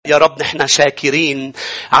يا رب نحن شاكرين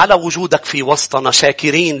على وجودك في وسطنا،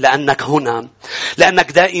 شاكرين لأنك هنا،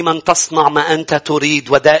 لأنك دائما تصنع ما أنت تريد،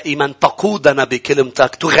 ودائما تقودنا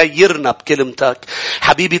بكلمتك، تغيرنا بكلمتك.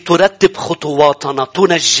 حبيبي ترتب خطواتنا،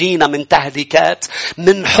 تنجينا من تهلكات،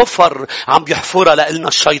 من حفر عم يحفرها لنا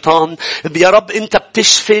الشيطان. يا رب أنت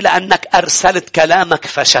بتشفي لأنك أرسلت كلامك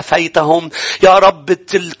فشفيتهم. يا رب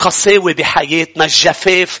القساوة بحياتنا،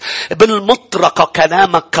 الجفاف بالمطرقة،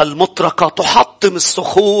 كلامك كالمطرقة تحطم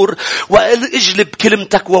الصخور، واجلب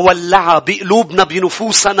كلمتك وولعها بقلوبنا،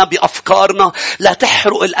 بنفوسنا، بأفكارنا. لا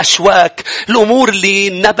تحرق الأشواك، الأمور اللي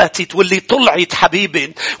نبتت واللي طلعت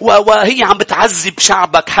حبيبي وهي عم بتعذب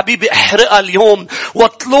شعبك. حبيبي احرقها اليوم،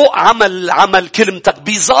 واطلق عمل كلمتك.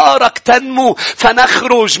 بزارك تنمو،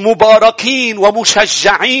 فنخرج مباركين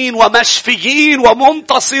ومشجعين ومشفيين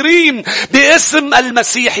ومنتصرين باسم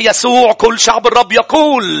المسيح يسوع. كل شعب الرب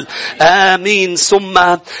يقول آمين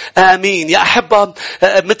ثم آمين. يا أحبة،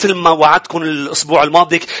 مثل ما وعدكم الأسبوع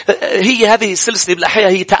الماضي، هي هذه السلسلة بالأحياء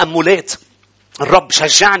هي تأملات. الرب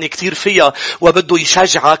شجعني كتير فيها وبده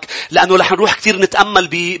يشجعك، لأنه رح نروح كتير نتأمل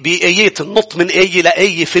بآيات، النط من آية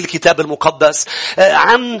لآية في الكتاب المقدس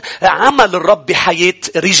عن عمل الرب بحياة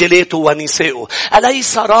رجالاته ونسائه.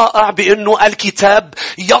 أليس رائع بأنه الكتاب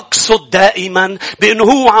يقصد دائما بأنه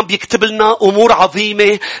هو عم بيكتب لنا أمور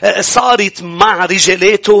عظيمة صارت مع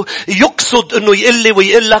رجالاته، يقصد أنه يقول لي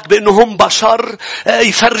ويقول لك بأنهم بشر،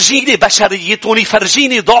 يفرجيني بشريتهم،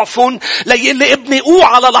 يفرجيني ضعفهم، ليقول لي ابني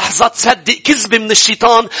اوعى على لحظة تصدق كذبة من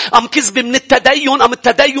الشيطان أم كذبة من التدين. أم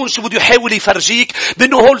التدين شو بده يحاول يفرجيك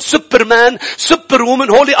بأنه هول سوبرمان سوبر وومن،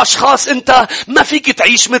 هولي أشخاص أنت ما فيك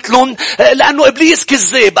تعيش مثلهم، لأنه إبليس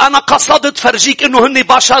كذاب. أنا قصدت فرجيك أنه هني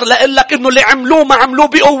بشر، لأقلك أنه اللي عملوه ما عملوه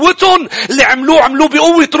بقوتهم، اللي عملوه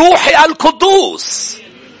بقوة روحي القدوس.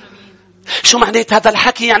 شو معنات هذا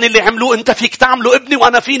الحكي؟ يعني اللي عملوه أنت فيك تعمله ابني،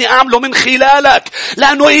 وأنا فيني أعمله من خلالك،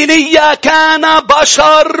 لأنه إيليا كان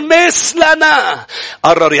بشر مثلنا.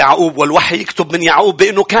 قرر يعقوب، والوحي يكتب من يعقوب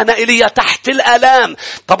بأنه كان إيليا تحت الآلام.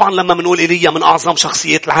 طبعا لما منقول إيليا من أعظم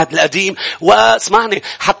شخصيات العهد القديم، واسمعني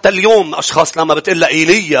حتى اليوم أشخاص لما بتقول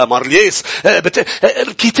إيليا مارليس،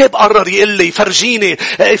 الكتاب قرر يقول لي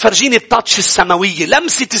يفرجيني التاتش السماوية،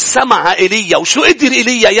 لمسة السماء إيليا. وشو قدر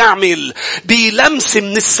إيليا يعمل بلمسة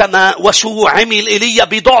من السماء؟ وشو عمل إيليا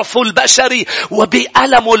بضعفه البشري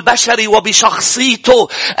وبألمه البشري وبشخصيته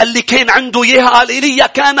اللي كان عنده إياها؟ قال إيليا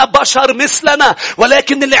كان بشر مثلنا،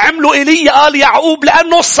 ولكن اللي عمله إيليا قال يعقوب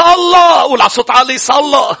لأنه صلى. والعصوت عليه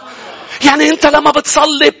صلى. يعني أنت لما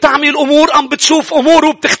بتصلي بتعمل أمور، أم بتشوف أمور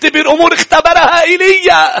وبتختبر أمور اختبرها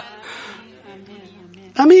إيليا.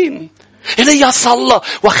 أمين. إيليا صلى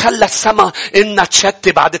وخلى السماء إنها تشتت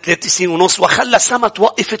بعد 3 سنين ونص، وخلى السماء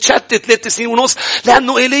توقف تشتت 3 سنين ونص،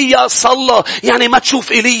 لأنه إيليا صلى. يعني ما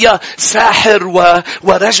تشوف إيليا ساحر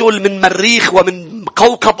ورجل من مريخ ومن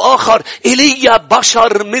كوكب آخر. إيليا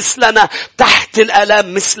بشر مثلنا تحت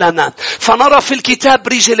الآلام مثلنا. فنرى في الكتاب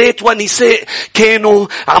رجالات ونساء كانوا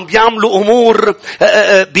عم بيعملوا أمور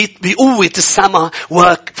بقوة السماء،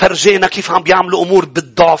 وفرجينا كيف عم بيعملوا أمور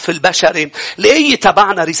بالضعف البشري. لأي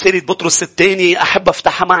تبعنا رسالة بطرس الثاني، أحب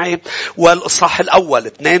أفتحها معي، والإصحاح الأول،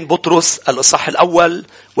 2 بطرس الإصحاح الأول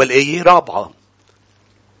والآية 4.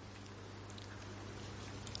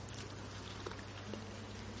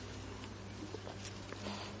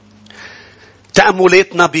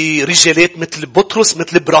 تأملاتنا برجالات مثل بطرس،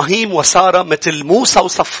 مثل إبراهيم وسارة، مثل موسى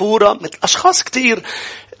وصفورة، مثل أشخاص كتير.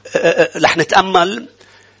 رح نتأمل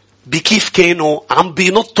بكيف كانوا عم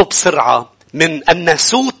بينطوا بسرعة من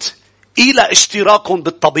الناسوت إلى اشتراكهم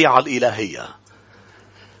بالطبيعة الإلهية.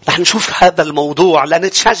 رح نشوف هذا الموضوع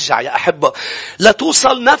لنتشجع يا أحبة،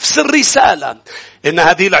 لتوصل نفس الرسالة. إن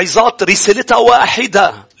هذه العظات رسالتها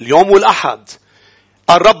واحدة اليوم والأحد.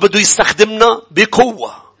 الرب بده يستخدمنا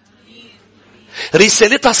بقوة.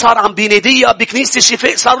 رسالتها صار عم بيناديها بكنيسة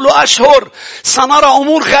الشفاء صار له أشهر. سنرى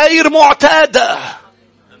أمور غير معتادة.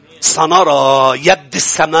 سنرى يد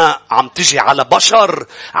السماء عم تجي على بشر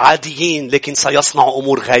عاديين، لكن سيصنع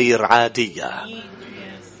أمور غير عادية.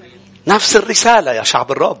 نفس الرسالة يا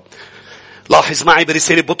شعب الرب. لاحظ معي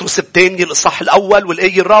برسالة بطرس الثاني الإصحاح الأول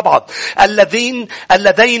والآية 4.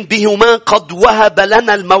 اللذين بهما قد وهب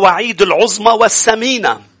لنا المواعيد العظمى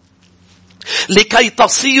والثمينة، لكي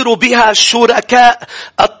تصيروا بها شركاء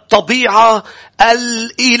الطبيعة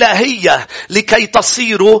الإلهية. لكي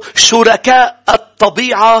تصيروا شركاء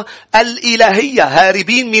الطبيعة الإلهية،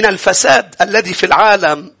 هاربين من الفساد الذي في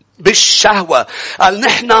العالم بالشهوة. قال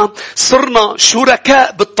نحن صرنا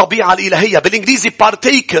شركاء بالطبيعة الإلهية. بالإنجليزي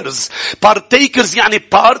partakers يعني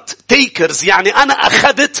takers يعني أنا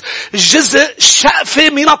أخذت جزء شقفة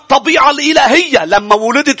من الطبيعة الإلهية. لما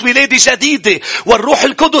ولدت ولادة جديدة والروح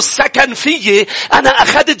القدس سكن فيي، أنا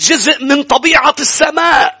أخذت جزء من طبيعة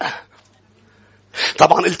السماء.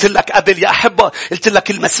 طبعا قلت لك قبل يا أحبة، قلت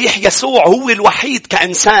لك المسيح يسوع هو الوحيد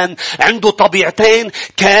كإنسان عنده طبيعتين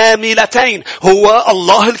كاملتين. هو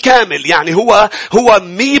الله الكامل، يعني هو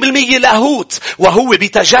 100% لاهوت، وهو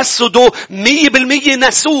بتجسده 100%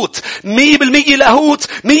 ناسوت. 100% لاهوت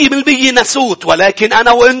 100% ناسوت. ولكن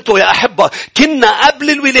أنا وإنتو يا أحبة كنا قبل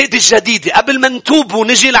الولادة الجديدة، قبل ما نتوب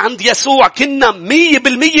ونجي لعند يسوع، كنا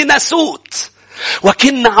 100% ناسوت،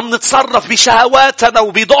 وكنا عم نتصرف بشهواتنا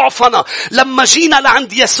وبضعفنا. لما جينا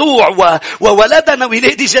لعند يسوع وولدنا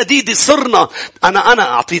ولادة جديدة، صرنا أنا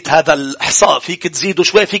أعطيت هذا الإحصاء، فيك تزيدوا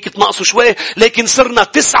شوي فيك تنقصوا شوي، لكن صرنا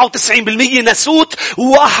 99% ناسوت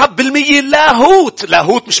و1% لاهوت.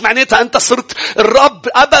 لاهوت مش معناتها أنت صرت الرب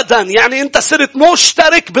أبدا، يعني أنت صرت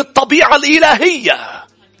مشترك بالطبيعة الإلهية.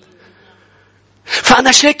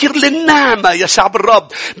 فأنا شاكر للنعمة يا شعب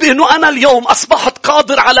الرب، بأنه أنا اليوم أصبحت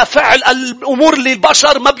قادر على فعل الأمور اللي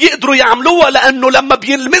البشر ما بيقدروا يعملوها، لأنه لما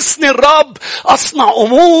بيلمسني الرب أصنع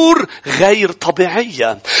أمور غير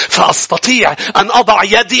طبيعية. فأستطيع أن أضع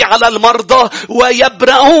يدي على المرضى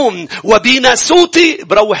ويبرؤون، وبناسوتي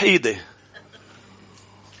بروح إيدي.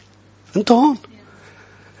 أنت هون.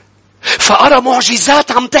 فأرى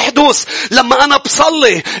معجزات عم تحدث لما أنا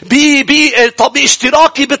بصلي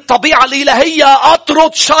باشتراكي بالطبيعة الإلهية.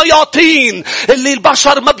 أطرد شياطين اللي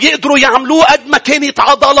البشر ما بيقدروا يعملوه قد ما كانت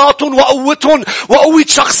عضلاتهم وقوتهم وقوة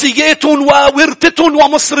شخصياتهم وورثتهم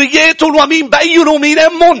ومصرياتهم ومين بينهم ومين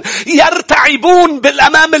أمهم يرتعبون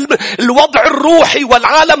بالأمام الوضع الروحي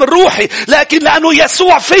والعالم الروحي. لكن لأنه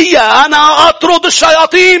يسوع فيا، أنا أطرد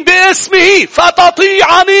الشياطين باسمه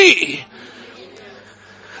فتطيعني.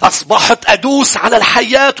 أصبحت أدوس على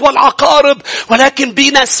الحياة والعقارب، ولكن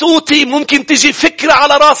بناسوتي ممكن تجي فكرة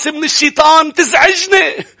على راسي من الشيطان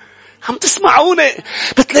تزعجني. عم تسمعوني؟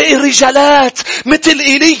 بتلاقي رجالات مثل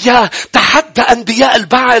إيليا تحدى أنبياء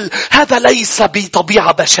البعل. هذا ليس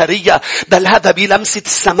بطبيعة بشرية، بل هذا بلمسة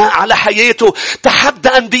السماء على حياته. تحدى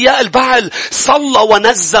أنبياء البعل، صلى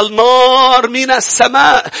ونزل نار من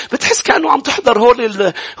السماء. بتحس كأنه عم تحضر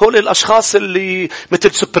هول الأشخاص اللي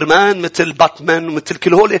مثل سوبرمان، مثل باتمان، مثل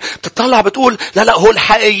كل هول. بتطلع بتقول لا هول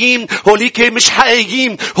حقيقيين، هوليك مش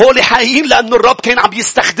حقيقيين. هول حقيقيين لأنه الرب كان عم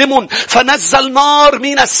يستخدمهم. فنزل نار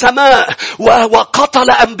من السماء وقتل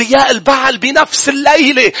أنبياء البعل بنفس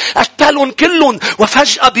الليلة، قتلهم كلهم.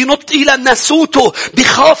 وفجأة بنط إلى ناسوته،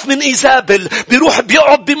 بخاف من إيزابل، بيروح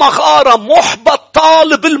بيقعد بمغارة محبط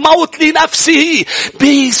طالب الموت لنفسه.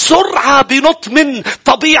 بسرعة بنط من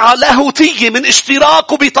طبيعة لاهوتية، من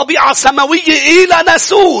اشتراكه بطبيعة سماوية، إلى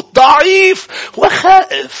ناسوت ضعيف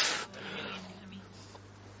وخائف.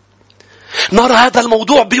 نرى هذا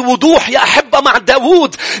الموضوع بوضوح يا أحبة مع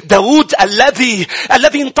داود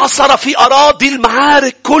الذي انتصر في أراضي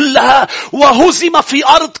المعارك كلها، وهزم في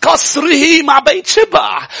أرض قصره مع بيت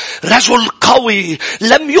شبع. رجل قوي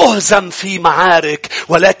لم يهزم في معارك،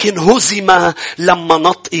 ولكن هزم لما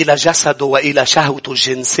نط إلى جسده وإلى شهوته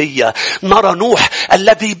الجنسية. نرى نوح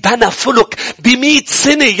الذي بنى فلك ب100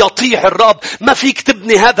 سنة يطيع الرب. ما فيك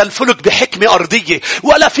تبني هذا الفلك بحكمة أرضية،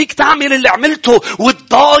 ولا فيك تعمل اللي عملته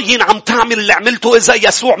والضاين عم تعمل اللي عملته إذا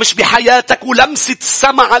يسوع مش بحياتك ولمسة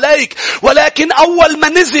السماء عليك. ولكن أول ما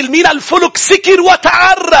نزل من الفلك سكر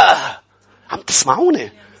وتعرى. عم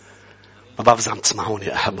تسمعوني؟ ما بعرف إذا عم تسمعوني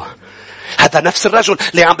يا أحبة. هذا نفس الرجل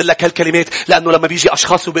اللي عم بقول لك هالكلمات، لأنه لما بيجي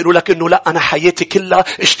أشخاص وبيقولوا لك إنه لا أنا حياتي كلها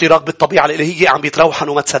اشتراك بالطبيعة الإلهية، عم بيتروحن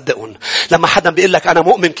وما تصدقون. لما حدا بيقول لك أنا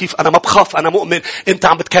مؤمن، كيف أنا ما بخاف، أنا مؤمن، أنت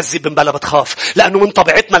عم بتكذب من بلا بتخاف، لأنه من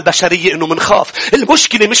طبيعتنا البشرية إنه منخاف.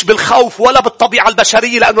 المشكلة مش بالخوف ولا بالطبيعة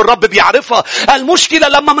البشرية، لأنه الرب بيعرفها. المشكلة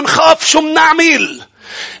لما منخاف شو منعمل.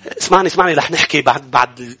 اسمعني رح نحكي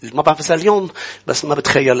بعد ما بعرف اليوم، بس ما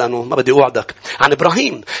بتخيل لأنه ما بدي أوعدك عن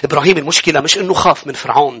إبراهيم. المشكلة مش إنه خاف من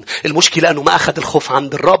فرعون، المشكلة إنه ما أخذ الخوف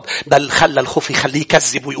عند الرب، بل خلى الخوف يخليه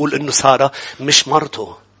يكذب ويقول إنه سارة مش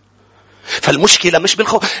مرته. فالمشكلة مش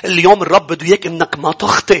بالخوف. اليوم الرب بده إياك إنك ما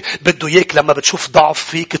تخطئ، بده إياك لما بتشوف ضعف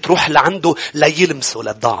فيك تروح لعنده لا يلمسه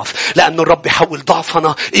للضعف، لأنه الرب يحول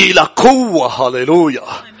ضعفنا إلى قوة. هاليلويا.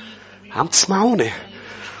 عم تسمعوني؟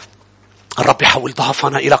 الرب يحول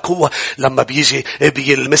ضعفنا إلى قوة. لما بيجي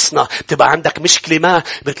بيلمسنا بتبقى عندك مشكلة ما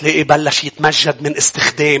بتلاقي بلش يتمجد من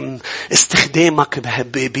استخدامك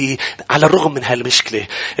على الرغم من هالمشكلة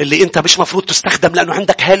اللي انت مش مفروض تستخدم، لأنه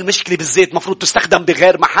عندك هالمشكلة بالذات مفروض تستخدم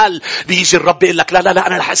بغير محل. بيجي الرب يقول لك لا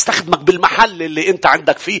أنا رح استخدمك بالمحل اللي انت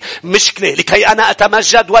عندك فيه مشكلة لكي أنا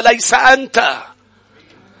أتمجد وليس أنت.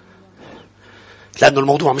 لأنه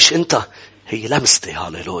الموضوع مش انت، هي لمستي.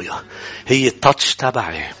 هاليلويا. هي التاتش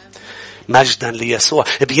تبعي. مجدا ليسوع.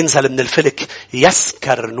 بينزل من الفلك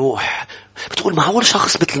يسكر نوح. بتقول معقول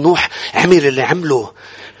شخص مثل نوح عمل اللي عمله؟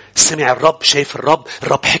 سمع الرب، شايف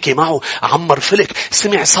الرب حكي معه، عمر فلك،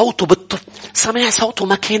 سمع صوته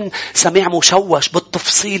ما كان سمع مشوش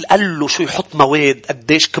بالتفصيل. قال له شو يحط مواد،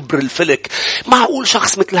 قديش كبر الفلك. معقول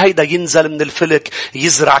شخص مثل هيدا ينزل من الفلك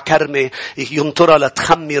يزرع كرمة ينطرها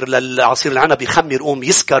لتخمر للعصير العنب، يخمر يقوم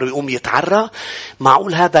يسكر ويقوم يتعرى؟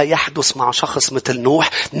 معقول هذا يحدث مع شخص مثل نوح؟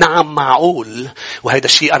 نعم معقول. وهذا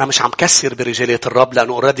الشيء أنا مش عم كسر برجالية الرب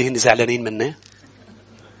لأنه أوريدي هن زعلانين مني،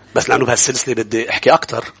 بس لأنه بهالسلسلة بدي أحكي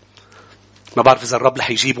أكتر. ما بعرف إذا الرب رح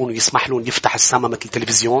يجيبون ويسمح لهم يفتح السماء مثل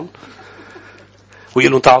التلفزيون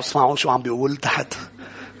ويقولون تعالوا اسمعوا شو عم بيقول تحت.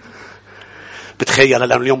 بتخيل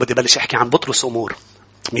لأنه اليوم بدي بلش أحكي عن بطرس أمور.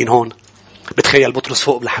 مين هون؟ بتخيل بطرس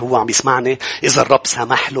فوق هو عم بيسمعني. إذا الرب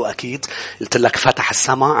سمح له أكيد. قلت لك فتح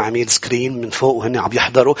السماء، عميل سكرين من فوق وهن عم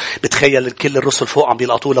يحضروا. بتخيل كل الرسل فوق عم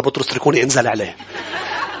بيلقطوا لبطرس تركوني انزل عليه.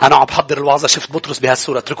 أنا عم بحضر الوعظة شفت بطرس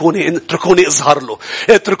بهالصورة. تركوني اظهر له.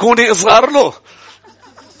 تركوني اظهر له.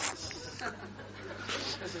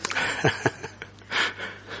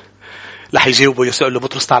 رح يجاوبه يسأل له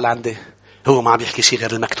بطرس تعال عندي. هو ما عم يحكي شيء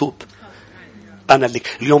غير المكتوب. أنا اللي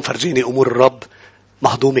اليوم فرجيني أمور الرب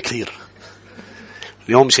مهضوم كثير.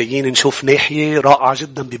 اليوم جايين نشوف ناحية رائعة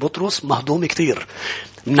جدا ببطرس مهضوم كثير.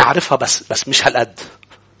 بنعرفها بس مش هالقد.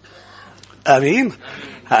 آمين.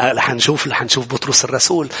 رح نشوف بطرس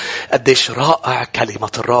الرسول قديش رائع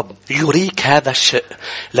كلمة الرب. يريك هذا الشيء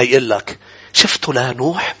ليقول لك شفتوا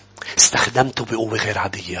لنوح استخدمته بقوة غير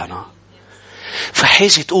عادية. أنا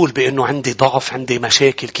فحاجة تقول بأنه عندي ضعف، عندي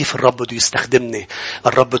مشاكل، كيف الرب بده يستخدمني؟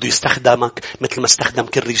 الرب بده يستخدمك مثل ما استخدم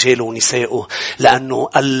كل رجاله ونسائه، لأنه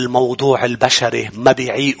الموضوع البشري ما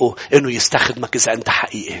بيعيقه أنه يستخدمك إذا أنت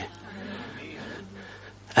حقيقي.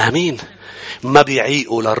 آمين. ما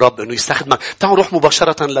بيعيقه للرب أنه يستخدمك. تعالوا نروح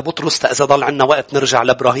مباشرة لبطرس إذا ضل عنا وقت نرجع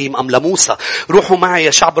لإبراهيم أم لموسى. روحوا معي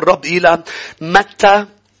يا شعب الرب إلى متى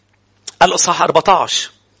الإصحاح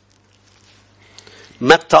 14.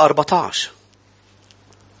 متى 14.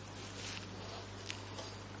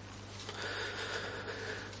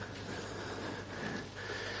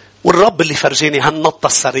 والرب اللي فرجيني هالنطة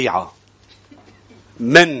السريعة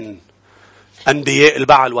من أنبياء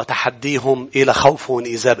البعل وتحديهم إلى خوف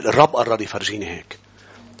وإيزابل. الرب قرر يفرجيني هيك.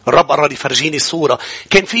 الرب قرر يفرجيني صورة.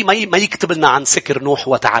 كان في ما يكتب لنا عن سكر نوح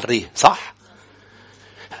وتعريه، صح؟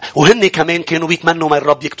 وهن كمان كانوا بيتمنوا ما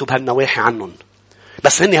الرب يكتب هالنواحي عنهم.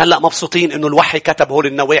 بس هني هلأ مبسوطين إنه الوحي كتب هول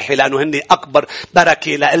النواحي، لأنه هني أكبر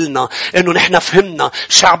بركة لإلنا إنه نحن فهمنا.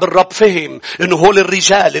 شعب الرب فهم إنه هول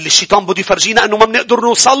الرجال اللي الشيطان بده يفرجينا إنه ما بنقدر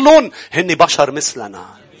نوصل لهم هني بشر مثلنا.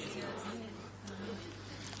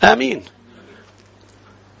 آمين.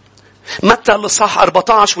 متى الإصحاح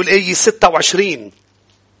 14 والآية 26.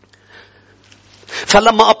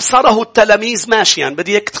 فلما أبصره التلاميذ ماشيا،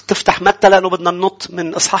 بدي اياك تفتح متى لأنه بدنا ننط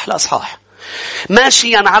من إصحاح لإصحاح.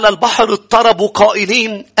 ماشيا على البحر اضطربوا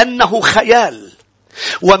قائلين أنه خيال،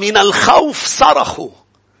 ومن الخوف صرخوا.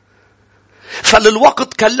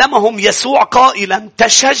 فللوقت كلمهم يسوع قائلا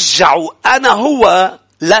تشجعوا أنا هو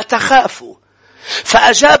لا تخافوا.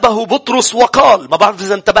 فأجابه بطرس وقال، ما بعرف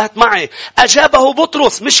إذا انتبهت معي، أجابه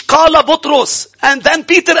بطرس مش قال بطرس. And then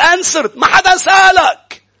Peter answered. ما حدا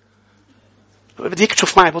سألك. بدي هيك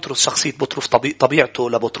تشوف معي بطرس، شخصية بطرس، طبيعته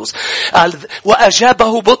لبطرس. قال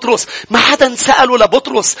وأجابه بطرس. ما حدا سأله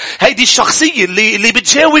لبطرس. هيدي الشخصية اللي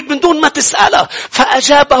بتجاوب من دون ما تسأله.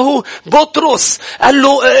 فأجابه بطرس قال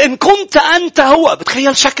له إن كنت أنت هو.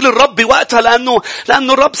 بتخيل شكل الرب بوقتها، لأنه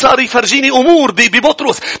الرب صار يفرجيني أمور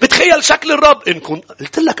ببطرس. بتخيل شكل الرب. إن كنت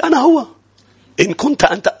قلت لك أنا هو. إن كنت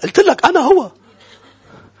أنت قلت لك أنا هو.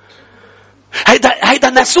 هيدا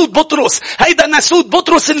ناسوت بطرس. هيدا ناسوت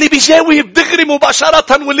بطرس اللي بيجاوب دغري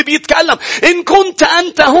مباشرة واللي بيتكلم. إن كنت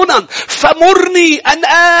أنت هنا فمرني أن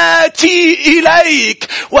آتي إليك.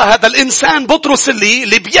 وهذا الإنسان بطرس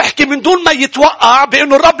اللي بيحكي من دون ما يتوقع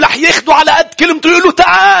بأنه الرب رح ياخده على قد كلمته يقول له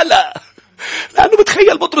تعالى. لأنه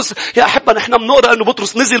بتخيل بطرس، يا أحبة نحن بنقرأ أنه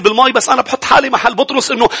بطرس نزل بالماء، بس أنا بحط حالي محل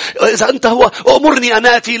بطرس أنه إذا أنت هو أمرني أن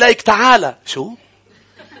آتي إليك تعالى. شو؟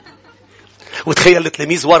 وتخيل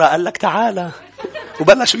التلاميذ ورا قال لك تعالى،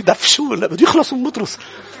 وبلشوا يدفشوا. لا بده يخلصوا من بطرس.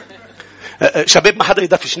 شباب ما حدا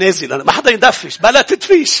يدفش، نازل ما حدا يدفش، بلا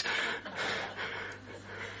تدفيش.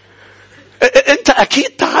 انت اكيد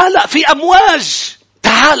تعال في امواج.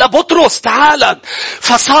 تعال بطرس تعال.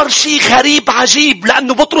 فصار شيء غريب عجيب،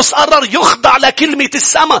 لأنه بطرس قرر يخضع لكلمة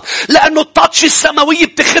السماء، لأنه التاتش السماوية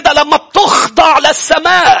بتخدها لما بتخضع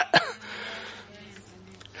للسماء.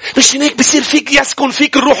 مش هيك بصير فيك يسكن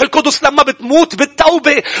فيك الروح القدس لما بتموت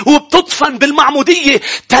بالتوبة وبتدفن بالمعمودية،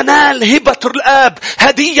 تنال هبة الآب،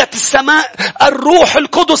 هدية السماء. الروح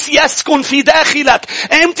القدس يسكن في داخلك.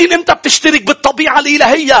 امتى انت بتشترك بالطبيعة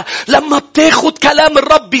الإلهية؟ لما بتاخد كلام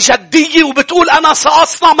الرب بجدية وبتقول أنا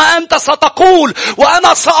سأصنع ما أنت ستقول،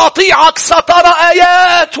 وأنا سأطيعك، سترى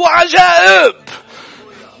آيات وعجائب.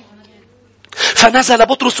 فنزل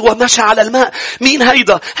بطرس ومشى على الماء. مين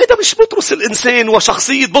هيدا؟ هيدا مش بطرس الإنسان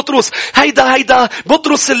وشخصية بطرس. هيدا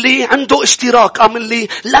بطرس اللي عنده اشتراك، اللي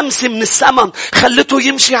لمسة من السماء خلته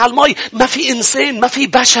يمشي على الماء. ما في إنسان، ما في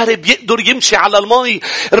بشر بيقدر يمشي على الماء.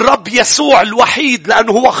 الرب يسوع الوحيد،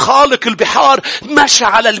 لأنه هو خالق البحار، مشى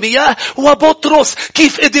على المياه. وبطرس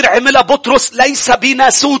كيف قدر عملها؟ بطرس ليس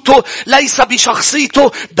بناسوته، ليس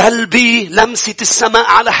بشخصيته، بل بلمسة السماء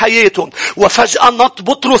على حياته. وفجأة نط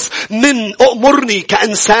بطرس من أمرني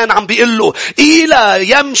كإنسان عم بيقول له إلى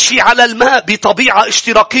يمشي على الماء بطبيعة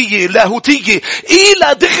اشتراكية لاهوتية،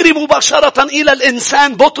 إلى دغري مباشرة إلى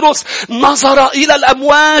الإنسان. بطرس نظر إلى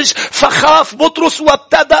الأمواج فخاف بطرس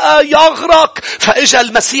وابتدأ يغرق. فإجا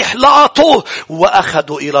المسيح لقطه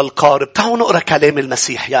وأخذه إلى القارب. تعالوا نقرأ كلام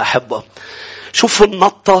المسيح يا أحبة. شوفوا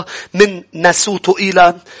النطة من ناسوته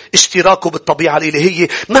إلى اشتراكه بالطبيعة الإلهية.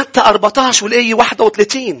 متى 14 والآية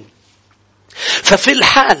 31. ففي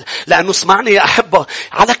الحال، لأنه اسمعني يا أحبة،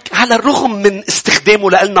 على الرغم من استخدامه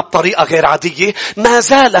لنا بطريقة غير عادية، ما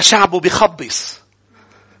زال شعبه بخبص.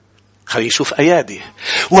 خلينا نشوف أيادي.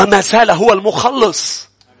 وما زال هو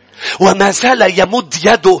المخلص، وما زال يمد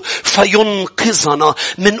يده فينقذنا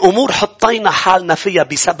من أمور حطينا حالنا فيها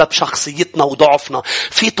بسبب شخصيتنا وضعفنا.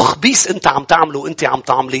 في تخبيص أنت عم تعمله وأنت عم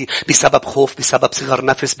تعملي بسبب خوف، بسبب صغر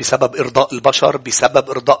نفس، بسبب إرضاء البشر، بسبب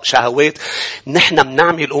إرضاء شهوات. نحن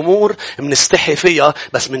بنعمل أمور بنستحي فيها،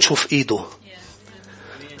 بس بنشوف إيده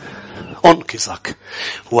أنقذك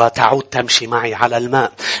وتعود تمشي معي على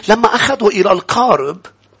الماء. لما أخذوا إلى القارب،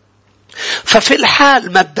 ففي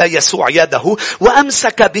الحال مد يسوع يده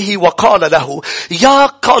وأمسك به وقال له يا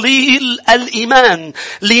قليل الإيمان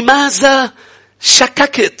لماذا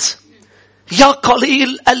شككت؟ يا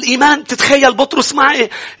قليل الإيمان. تتخيل بطرس معي؟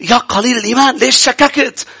 يا قليل الإيمان، ليش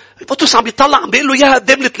شككت؟ بطرس عم بيطلع عم بيقول له يا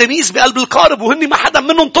قدام التلاميذ بقلب القارب وهني ما حدا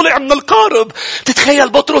منهم طلع من القارب. تتخيل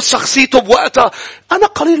بطرس شخصيته بوقتها. أنا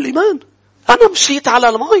قليل الإيمان، أنا مشيت على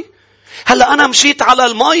الماء. هلأ أنا مشيت على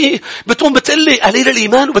الماء بتقوم بتقلي قليل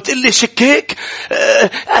الإيمان وبتقلي شكيك؟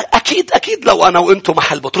 أكيد لو أنا وإنتو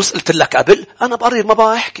محل بطرس قلت لك قبل أنا بقرر ما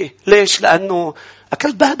بقى أحكي. ليش؟ لأنه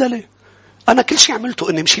أكلت بهدلة. أنا كل شيء عملته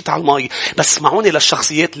إني مشيت على الماء. بس اسمعوني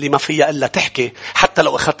للشخصيات اللي ما فيها إلا تحكي. حتى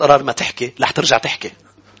لو أخذت قرار ما تحكي رح ترجع تحكي،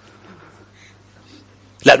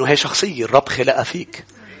 لأنه هي شخصية الرب خلقها فيك.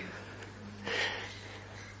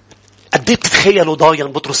 قديه بتتخيلوا ضاين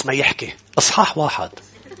بطرس ما يحكي؟ إصحاح 1.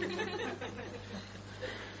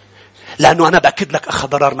 لأنه أنا بأكد لك أخذ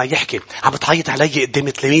قرار ما يحكي. عم بتعيط علي قدام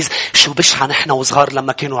التلاميذ. شو بشحن نحن وصغار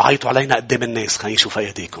لما كانوا يعيطوا علينا قدام الناس. خلينا نشوف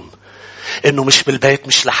أيديكم. إنه مش بالبيت،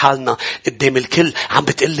 مش لحالنا، قدام الكل. عم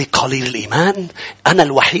بتقلي قليل الإيمان، أنا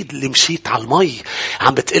الوحيد اللي مشيت على المي.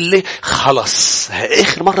 عم بتقلي خلص.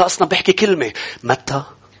 آخر مرة أصلا بحكي كلمة متى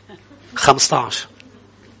 15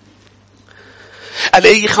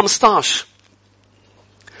 الآية 15.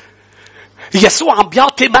 يسوع عم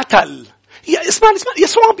بيعطي مثل. اسمع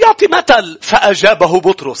يسوع عم بيعطي مثل. فأجابه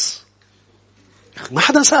بطرس. ما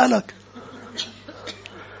حدا سألك.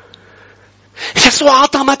 يسوع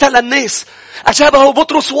عطى مثل الناس. أجابه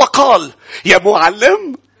بطرس وقال يا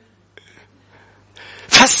معلم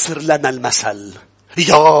فسر لنا المثل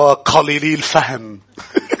يا قليلي الفهم.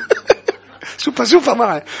 شوف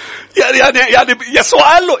معي. يعني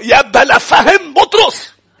يسوع قال له يا بلا فهم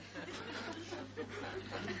بطرس.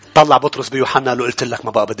 طلع بطرس بيوحنا له قلت لك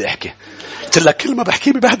ما بقى بدي احكي. قلت لك كل ما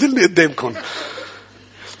بحكي ببهدلني قدامكم.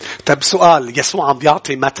 طب سؤال، يسوع عم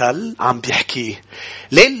بيعطي مثل عم بيحكيه.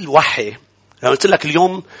 ليه الوحي؟ لو قلت لك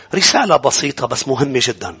اليوم رسالة بسيطة بس مهمة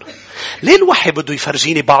جدا. ليه الوحي بده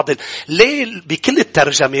يفرجيني ليه بكل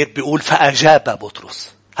الترجمات بيقول فأجاب بطرس؟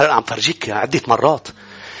 هلا عم فرجيك عدة مرات.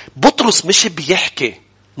 بطرس مش بيحكي،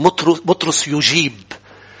 بطرس يجيب.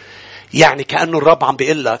 يعني كأنه الرب عم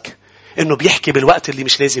بيقول لك إنه بيحكي بالوقت اللي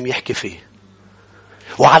مش لازم يحكي فيه.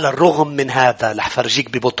 وعلى الرغم من هذا رح فرجيك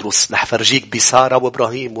ببطرس، رح فرجيك بسارة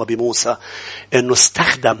وإبراهيم وبموسى إنه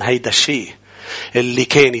استخدم هيدا الشيء اللي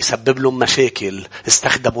كان يسبب لهم مشاكل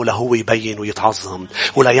استخدموا له هو يبين ويتعظم،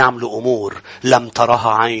 ولا يعملوا أمور لم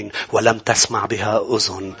ترها عين ولم تسمع بها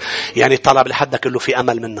أذن. يعني طلب لحدك له في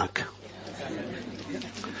أمل منك.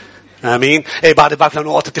 آمين. إيه بعرف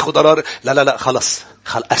لأنه وقت تاخد قرار. لا خلص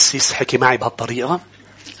أسيس حكي معي بهالطريقة،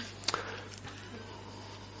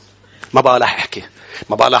 ما بقى لح أحكي،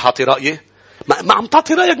 ما بقى لح أعطي رأيي، ما عم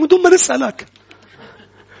تعطي رأيك من دون ما نسألك.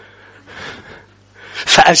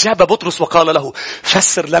 فأجاب بطرس وقال له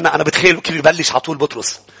فسر لنا. أنا بتخيل كيف يبلش على طول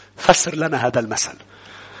بطرس، فسر لنا هذا المثل.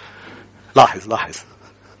 لاحظ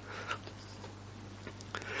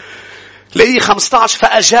ليه 15.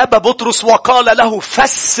 فأجاب بطرس وقال له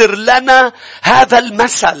فسر لنا هذا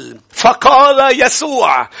المثل. فقال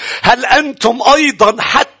يسوع هل أنتم أيضا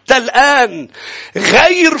حتى الآن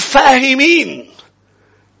غير فاهمين؟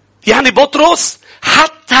 يعني بطرس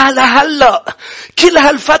حتى لهلأ كل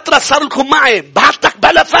هالفترة صار لكم معي بعدك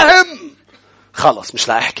بلا فهم. خلص مش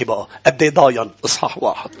لا أحكي بقى. قد ايه ضاين إصحاح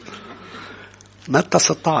 1 متى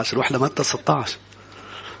 16. روح لمتى 16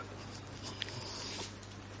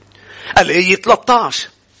 الآية 13.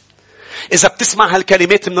 إذا بتسمع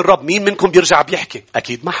هالكلمات من الرب مين منكم بيرجع بيحكي؟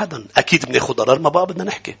 أكيد ما حدا. أكيد بناخد قرار ما بقى بدنا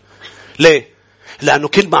نحكي. ليه؟ لأنه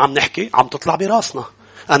كل ما عم نحكي عم تطلع براسنا.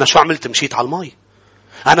 أنا شو عملت؟ مشيت على المي.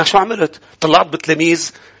 أنا شو عملت؟ طلعت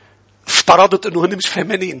بتلاميذ افترضت أنه هن مش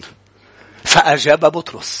فاهمين. فأجاب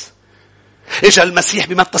بطرس. إجا المسيح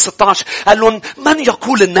بمتى 16 قال لهم من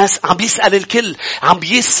يقول الناس؟ عم بيسأل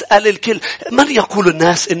الكل من يقول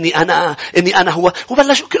الناس إني أنا هو؟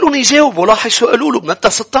 وبلشوا كلهم يجاوبوا. لاحظ شو قالوا له بمتى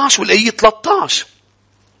 16 والآية 13.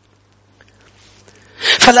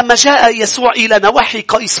 فلما جاء يسوع إلى نواحي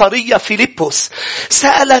قيصرية فيلبس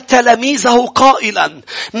سأل تلاميذه قائلا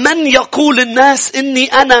من يقول الناس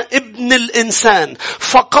إني أنا ابن الإنسان؟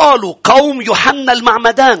 فقالوا قوم يوحنا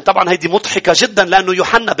المعمدان. طبعا هيدي مضحكة جدا لأنه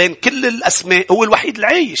يوحنا بين كل الأسماء هو الوحيد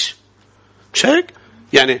العايش. مش هيك؟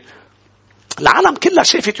 يعني العالم كلها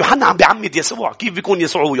شافت يوحنا عم بيعمد يسوع. كيف بيكون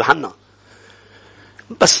يسوع ويوحنا؟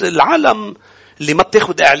 بس العالم اللي ما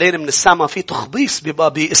بتاخد إعلان من السماء فيه تخبيص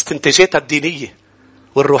بيبقى باستنتاجاتها الدينية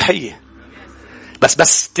والروحية.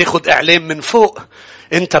 بس تاخد إعلام من فوق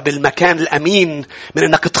أنت بالمكان الأمين من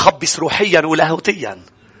أنك تخبص روحيا ولاهوتيا.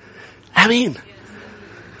 أمين.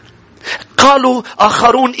 قالوا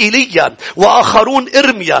آخرون إيليا وآخرون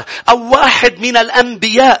إرميا أو واحد من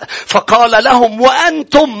الأنبياء. فقال لهم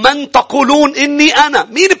وأنتم من تقولون إني أنا؟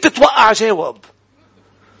 مين بتتوقع جاوب؟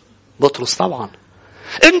 بطرس طبعا.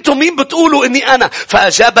 انتم مين بتقولوا اني انا؟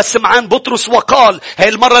 فاجاب سمعان بطرس وقال. هاي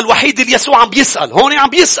المرة الوحيدة اللي يسوع عم بيسأل. هون عم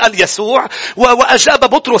بيسأل يسوع واجاب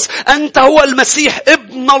بطرس بطرس انت هو المسيح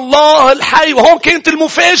ابن الله الحي. وهون كانت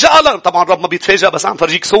المفاجأة. طبعا رب ما بيتفاجأ بس عم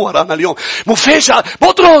فرجيك صور انا اليوم. مفاجأة.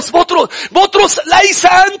 بطرس ليس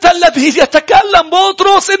انت الذي يتكلم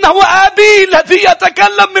بطرس، انه ابي الذي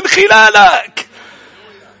يتكلم من خلالك.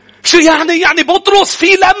 شو يعني بطرس في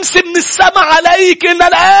لمس من السماء عليك ان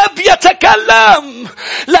الاب يتكلم.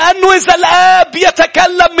 لانه اذا الاب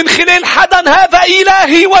يتكلم من خلال حدا هذا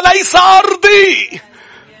الهي وليس ارضي.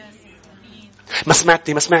 ما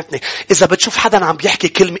سمعتني. اذا بتشوف حدا عم بيحكي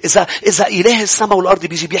كلمة، اذا اله السماء والارض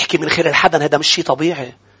بيجي بيحكي من خلال حدا، هذا مش شيء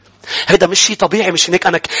طبيعي. مش هيك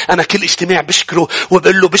انا كل اجتماع بشكره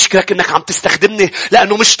وبقول له بشكرك انك عم تستخدمني،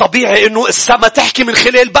 لانه مش طبيعي انه السماء تحكي من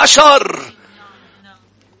خلال بشر.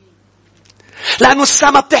 لأنه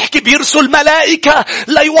السماء بتحكي بيرسل ملائكة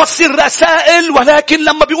ليوصل رسائل، ولكن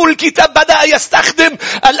لما بيقول الكتاب بدأ يستخدم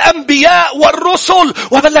الأنبياء والرسل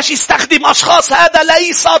وبلش يستخدم أشخاص. هذا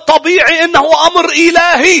ليس طبيعي، إنه أمر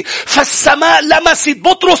إلهي. فالسماء لمست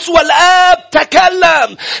بطرس والآب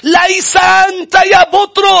تكلم. ليس أنت يا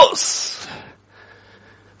بطرس.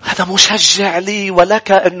 هذا مشجع لي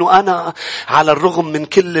ولك أنه أنا على الرغم من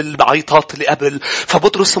كل العيطات اللي قبل.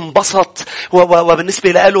 فبطرس انبسط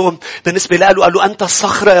وبالنسبة له قال له أنت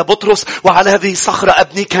الصخرة يا بطرس، وعلى هذه الصخرة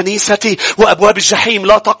أبني كنيستي وأبواب الجحيم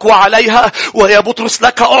لا تقوى عليها. ويا بطرس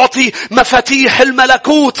لك أعطي مفاتيح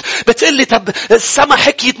الملكوت. بتقلي طب السماء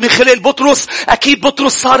حكيت من خلال بطرس. أكيد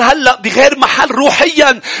بطرس صار هلأ بغير محل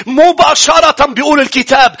روحيا مباشرة بيقول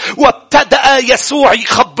الكتاب. وابتدأ يسوع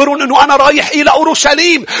يخبرون أنه أنا رايح إلى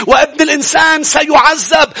أورشليم وابن الإنسان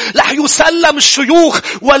سيعذب. رح يسلم الشيوخ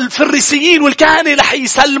والفريسيين والكهنة رح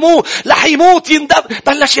يسلموه، رح يموت يندب.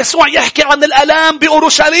 بلش يسوع يحكي عن الآلام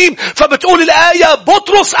بأورشليم. فبتقول الآية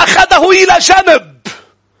بطرس أخذه إلى جنب.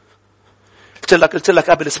 قلت لك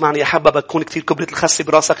قبل اسمعني يا حبة بتكون كتير كبرت الخسة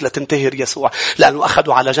براسك لتنتهر يسوع، لأنه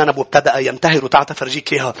أخذوا على جنب وابتدأ ينتهر. وتعال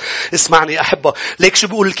فرجيك إياها. اسمعني يا أحبة. ليك شو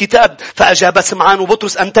بيقول الكتاب؟ فأجاب سمعان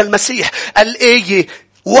وبطرس أنت المسيح. الآية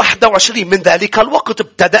 21 من ذلك الوقت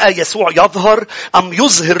ابتدأ يسوع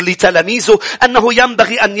يظهر لتلاميذه أنه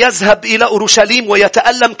ينبغي أن يذهب إلى أورشليم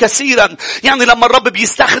ويتألم كثيرا. يعني لما الرب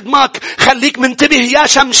بيستخدمك خليك منتبه يا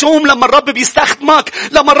شمشوم. لما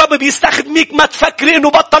الرب بيستخدمك ما تفكري أنه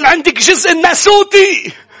بطل عندك جزء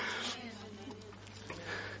الناسوتي.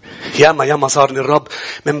 ياما زارني الرب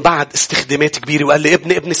من بعد استخدامات كبيرة وقال لي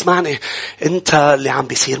ابني اسمعني، انت اللي عم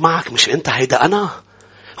بيصير معك مش انت، هيدا انا.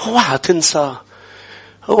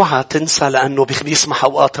 اوعى تنسى لانه بيسمح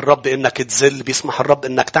اوقات الرب انك تزل، بيسمح الرب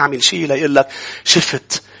انك تعمل شيء ليقول لك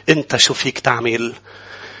شفت انت شو فيك تعمل،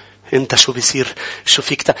 انت شو بيصير، شو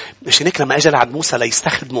فيك مش هيك. لما اجى لعند موسى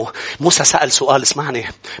ليستخدمه، موسى سأل سؤال، اسمعني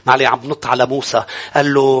معلي عم بنط على موسى،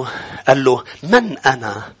 قال له من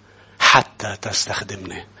انا حتى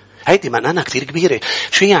تستخدمني؟ هيدي من انا كتير كبيرة.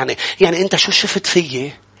 شو يعني انت شو شفت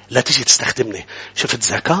فيي لا تيجي تستخدمني؟ شفت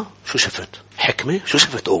ذكاء؟ شو شفت حكمة؟ شو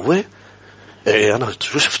شفت قوة؟ ايه انا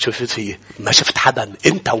شو شفت فيي؟ ما شفت حدا،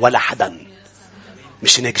 انت ولا حدا.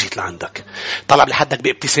 مش هيك جيت لعندك. طلب لحدك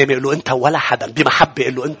بابتسامة يقول له انت ولا حدا، بمحبة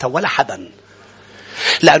يقول له انت ولا حدا.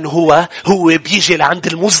 لأنه هو بيجي لعند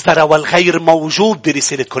المزدرى والغير موجود.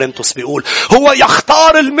 برسالة كورنثوس بيقول هو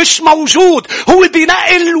يختار المش موجود، هو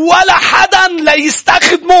بينقل ولا حدا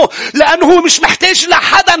ليستخدمه، لأنه هو مش محتاج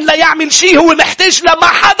لحدا ليعمل شيء، هو محتاج لما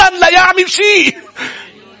حدا ليعمل شيء.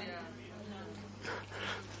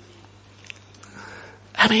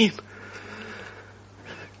 أمين.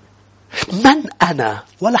 من أنا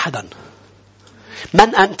ولا حدا.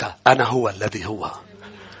 من أنت؟ أنا هو الذي هو.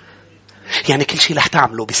 يعني كل شيء رح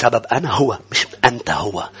تعمله بسبب أنا هو، مش أنت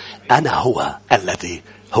هو. أنا هو الذي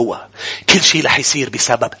هو. كل شيء رح يصير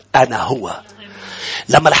بسبب أنا هو.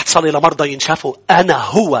 لما رح تصلي لمرضى ينشافوا، أنا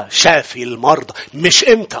هو شافي المرضى مش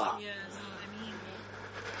أنت.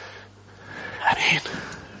 أمين.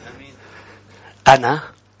 أنا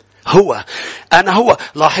هو.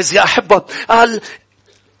 لاحظ يا أحبة، قال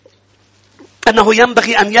أنه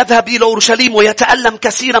ينبغي أن يذهب إلى أورشليم ويتألم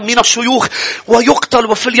كثيرا من الشيوخ ويقتل،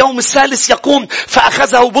 وفي اليوم الثالث يقوم.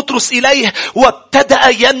 فأخذه بطرس إليه وابتدأ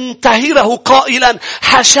ينتهره قائلا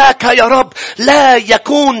حشاك يا رب، لا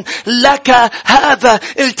يكون لك هذا.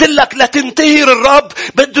 قلت لك لا تنتهر الرب،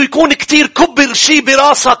 بده يكون كتير كبر شيء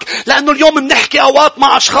براسك. لأنه اليوم بنحكي أوقات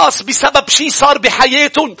مع أشخاص بسبب شيء صار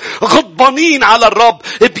بحياتهم غضبانين على الرب،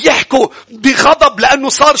 بيحكوا بغضب لأنه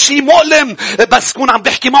صار شيء مؤلم. بس كون عم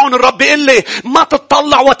بحكي معهم الرب بيقول لي ما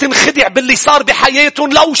تطلع وتنخدع باللي صار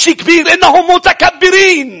بحياتهم لو شيء كبير، إنهم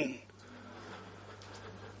متكبرين.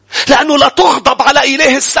 لأنه لا تغضب على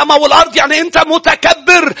إله السماء والأرض يعني أنت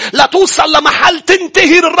متكبر. لا توصل لمحل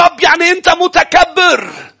تنتهر الرب يعني أنت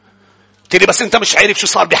متكبر. تقولي بس أنت مش عارف شو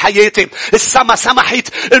صار بحياتي. السماء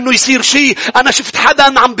سمحت إنه يصير شيء. أنا شفت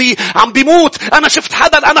حدا عم بيموت. أنا شفت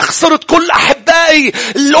حدا، أنا خسرت كل أحبائي.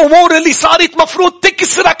 الأمور اللي صارت مفروض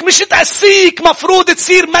تكسرك مش تأسيك. مفروض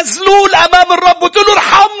تصير مذلول أمام الرب وتقول له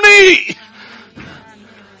ارحمني.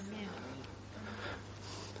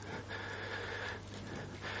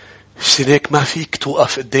 هيك ما فيك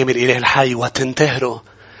توقف قدام الإله الحي وتنتهره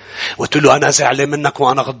وتقول له أنا زعلان منك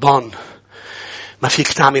وأنا غضبان. ما فيك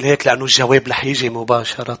تعمل هيك، لأنه الجواب رح يجي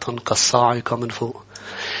مباشرة كالصاعقة من فوق.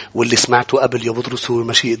 واللي سمعته قبل يا بطرس هو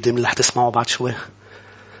ماشي قدام اللي رح تسمعه بعد شوي.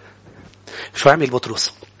 شو عمل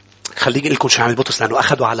بطرس؟ خليني أقول لكم شو عمل بطرس، لأنه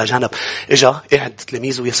أخذوا على جنب. إجا قاعد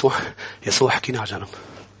تلاميذه يسوع حكيني على جنب.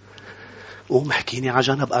 قوم حكيني على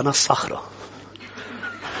جنب، أنا الصخرة.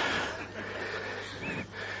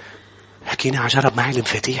 حكيني على جنب، معي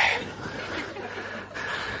المفاتيح.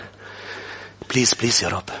 بليز يا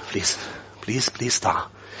رب، بليز تعا.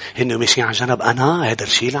 هنو ماشي على جنب. أنا هذا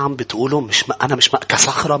الشيء اللي عم بتقوله أنا مش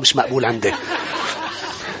كصخرة مش مقبول عندي.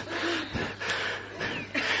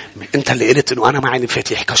 أنت اللي قلت إنه أنا معي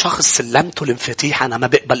المفاتيح. كشخص سلمته المفاتيح، أنا ما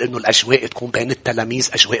بقبل إنه الأجواء تكون بين التلاميذ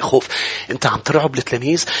أجواء خوف. أنت عم ترعب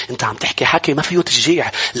التلاميذ، أنت عم تحكي حكي ما فيه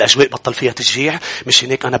تشجيع. الأجواء بطل فيها تشجيع. مش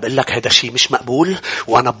هناك أنا بقول لك هذا الشيء مش مقبول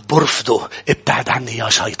وأنا برفضه. ابتعد عني يا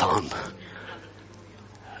شيطان.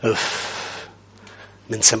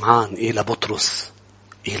 من سمعان إلى بطرس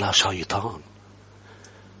إلى شيطان.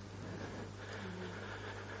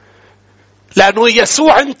 لأنه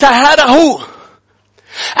يسوع انتهره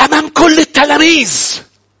أمام كل التلاميذ.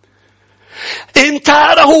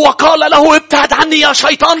 انتهره وقال له ابتعد عني يا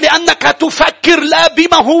شيطان، لأنك تفكر لا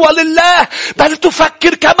بما هو لله بل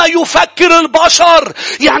تفكر كما يفكر البشر.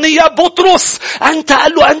 يعني يا بطرس أنت،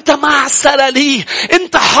 قال له أنت معسر لي،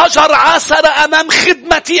 أنت حجر عسر أمام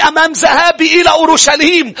خدمتي، أمام ذهابي إلى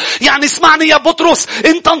أورشليم. يعني اسمعني يا بطرس،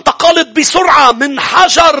 أنت انتقلت بسرعة من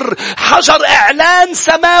حجر إعلان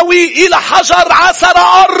سماوي إلى حجر عسر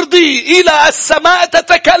أرضي. إلى السماء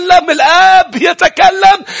تتكلم، الآب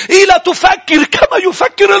يتكلم، إلى تفكر كما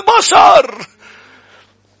يفكر البشر.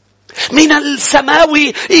 من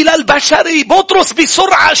السماوي إلى البشري. بطرس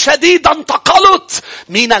بسرعة شديدة انتقلت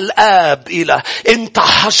من الآب إلى أنت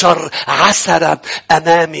حجر عثر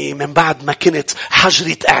أمامي. من بعد ما كنت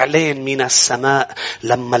حجرة إعلان من السماء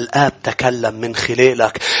لما الآب تكلم من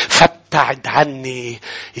خلالك. فابتعد عني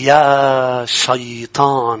يا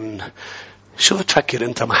شيطان. شو بتفكر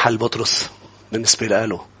أنت محل بطرس بالنسبة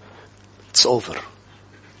له؟ It's over.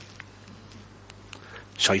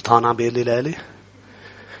 شيطان عم بيقول لي لالي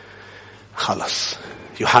خلص.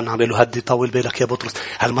 يوحنا عم له هدي طول بالك يا بطرس،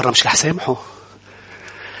 هالمرة مش رح سامحه.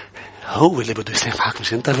 هو اللي بده يسامحك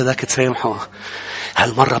مش انت بدك تسامحه.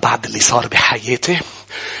 هالمرة بعد اللي صار بحياتي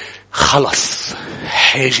خلص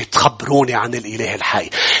حاجة تخبروني عن الإله الحي،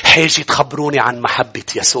 حاجة تخبروني عن محبة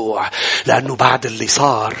يسوع، لأنه بعد اللي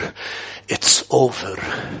صار it's over.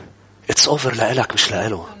 it's over لإلك مش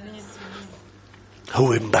لإله.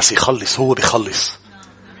 هو بس يخلص هو بيخلص.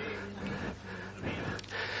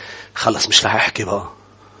 خلص مش رح احكي بقى،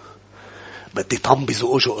 بدي طنبز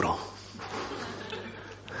وأجقره.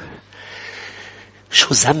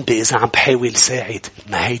 شو ذنبي إذا عم بحاول ساعد؟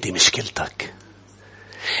 ما هيدي مشكلتك.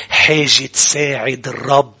 حاجة تساعد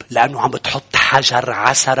الرب لأنه عم بتحط حجر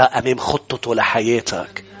عثرة أمام خطته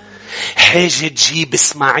لحياتك. حاجة تجيب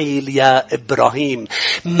إسماعيل يا إبراهيم.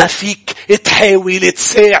 ما فيك تحاول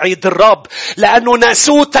تساعد الرب لأنه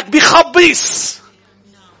ناسوتك بيخبص.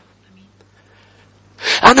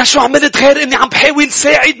 أنا شو عملت غير إني عم بحاول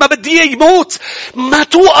ساعد؟ ما بدي يموت. ما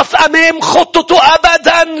توقف أمام خطته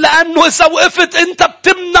أبدا، لأنه إذا وقفت أنت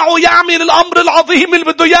بتمنعه يعمل الأمر العظيم اللي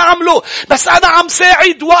بده يعمله. بس أنا عم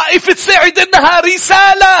ساعد، واقف تساعد. إنها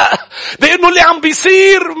رسالة بأنه اللي عم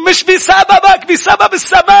بيصير مش بسببك، بسبب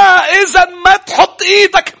السماء. إذا ما تحط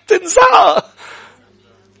إيدك بتنزعها.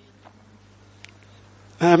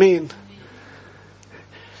 آمين.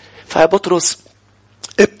 فبطرس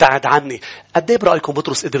ابتعد عني. قد ايه برأيكم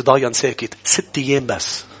بطرس قدر ضاين ساكت؟ 6 أيام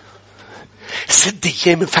بس. 6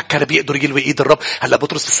 أيام مفكر بيقدر يلوي ايد الرب. هلا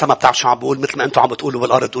بطرس في السماء بتاع شو عم بقول؟ مثل ما انتم عم بتقولوا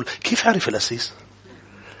بالارض تقول. كيف عرف الأسيس؟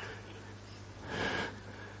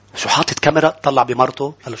 شو حاطط كاميرا طلع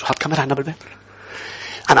بمرته؟ هلا شو حاط كاميرا عنا بالبيت؟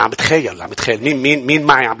 انا عم بتخيل مين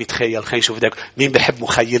معي عم بيتخيل. خلينا نشوف ده مين بحب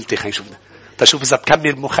مخيلتي. خلينا نشوف ده تشوف إذا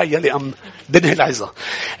بكمل مخيلة أم بنهي العظة.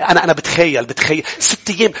 أنا بتخيل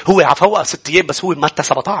 6 أيام. هو عفوا 6 أيام بس هو متى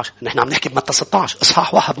 17. نحن عم نحكي بمتى 16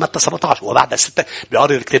 إصحاح 1 متى 17. وبعد 6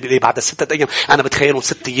 بيقرر الكتاب إيه بعد 6 أيام. أنا بتخيلهم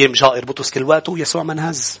 6 أيام جائر بطرس كل وقت ويسوع ما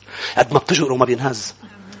انهز. قد ما بتجروا ما بينهز.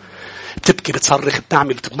 بتبكي بتصرخ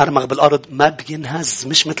بتعمل بتتمرمغ بالأرض ما بينهز.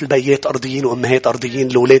 مش مثل بيات أرضيين وأمهات أرضيين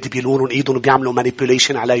الأولاد بيلونون إيدهم وبيعملوا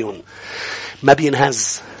مانيبيوليشن عليهم. ما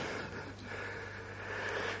بينهز.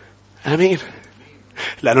 آمين.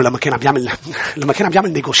 لأنه لما كان عم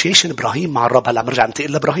بيعمل نيغوشيشن إبراهيم مع الرب. هلا برجع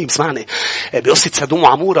انتقل لإبراهيم. اسمعني بقصة سدوم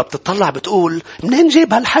وعمورة بتطلع بتقول منين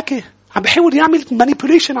جاب هالحكي؟ عم بيحاول يعمل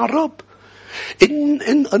مانيبيوليشن على الرب.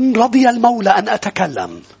 إن رضي المولى أن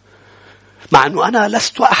أتكلم، مع أنه أنا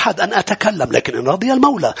لست أحد أن أتكلم، لكن إن رضي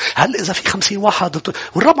المولى. هل إذا في 50 واحد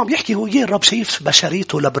والرب عم يحكي هو الرب شايف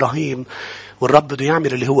بشريته لإبراهيم، والرب بده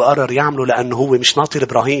يعمل اللي هو قرر يعمله لأنه هو مش ناطر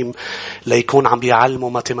إبراهيم ليكون عم بيعلمه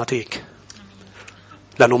ماتيماتيك.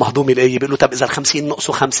 لأنه مهضوم الآية بيقول له طب إذا 50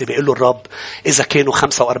 نقصوا 5 بيقول له الرب إذا كانوا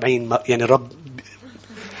 45 يعني الرب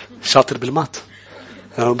شاطر بالمات.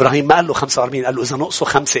 إبراهيم ما قال له 45، قال له إذا نقصوا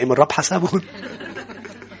 5 إم الرب حسبون.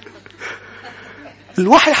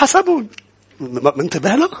 الوحي حسبون. ما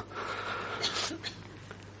انتبه له.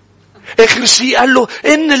 آخر شيء قال له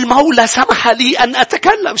إن المولى سمح لي أن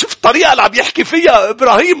أتكلم. شوف الطريقة اللي عم يحكي فيها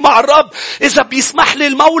إبراهيم مع الرب. إذا بيسمح لي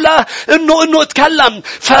المولى إنه أتكلم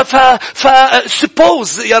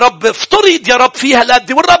suppose يا رب افترض يا رب فيها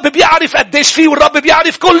لدي، والرب بيعرف قديش فيه، والرب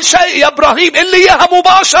بيعرف كل شيء. يا إبراهيم اللي إياها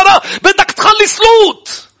مباشرة بدك تخلص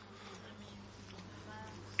لوط.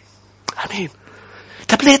 أمين.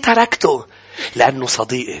 طب ليه تركته؟ لأنه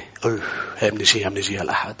صديقي. منجي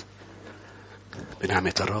الأحد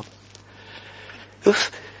بنعمة الرب.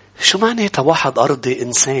 شو معناتها واحد أرضي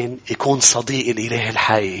إنسان يكون صديق الإله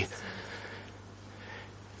الحي؟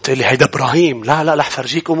 تقول لي هيدا إبراهيم. لا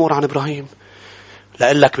فرجيك أمور عن إبراهيم.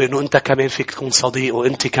 لأقلك بأنه أنت كمان فيك تكون صديق،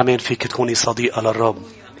 وأنت كمان فيك تكوني صديقة للرب.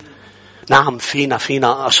 نعم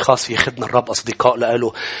فينا أشخاص يخدنا الرب أصدقاء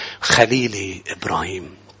لقالوا خليلي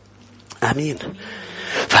إبراهيم. آمين.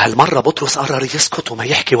 فهالمرة بطرس قرر يسكت وما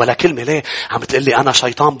يحكي ولا كلمة. ليه؟ عم تقول لي أنا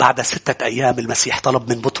شيطان. بعد 6 أيام المسيح طلب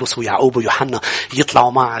من بطرس ويعقوب ويوحنا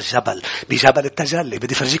يطلعوا معه على الجبل بجبل التجلي.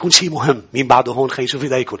 بدي فرجيكم شيء مهم. مين بعده هون؟ خلي شوف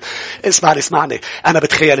ايديكم. اسمعني. أنا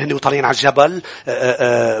بتخيل هني وطالعين على الجبل.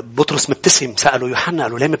 بطرس مبتسم. سألوا يوحنا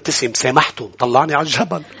قالوا ليه مبتسم؟ سامحته طلعني على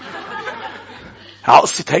الجبل.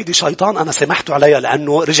 قصة هيدي شيطان أنا سمحته عليها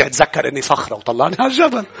لأنه رجع تذكر إني صخرة وطلعني على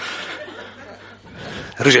الجبل.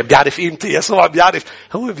 رجع بيعرف قيمتي. يسوع بيعرف،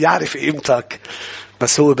 هو بيعرف قيمتك،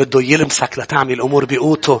 بس هو بده يلمسك لتعمل أمور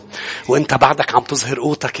بقوته، وإنت بعدك عم تظهر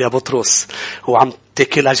قوتك يا بطرس، وعم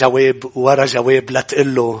تكلا جواب ورا جواب لا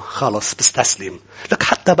تقول له خلص بستسلم لك.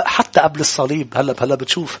 حتى قبل الصليب هلا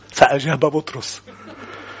بتشوف فأجاب بطرس.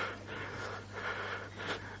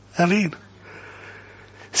 أمين.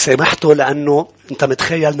 سامحته لأنه أنت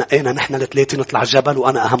متخيل نقينا نحن الثلاثة نطلع الجبل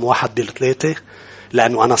وأنا أهم واحد بالثلاثة،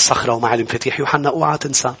 لأنه أنا الصخرة ومعي المفاتيح. يوحنا اوعى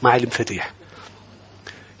تنسى معي المفاتيح.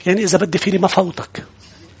 يعني إذا بدي فيني ما فوتك.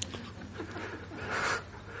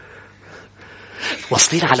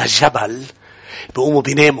 واصلين على الجبل بيقوموا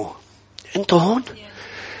بيناموا. انتوا هون.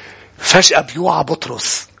 فجأة بيوعى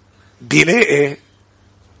بطرس بيلاقي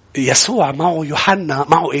يسوع معه يوحنا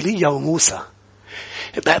معه إيليا وموسى.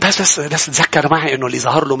 بس تذكر معي انه اللي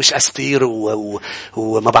ظهر له مش أستير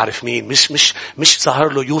وما بعرف مين، مش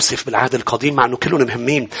ظهر له يوسف بالعهد القديم مع انه كلهم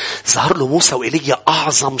مهمين. ظهر له موسى وإيليا،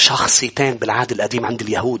 اعظم شخصيتين بالعهد القديم عند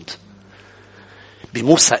اليهود.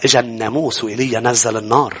 بموسى اجى الناموس وإيليا نزل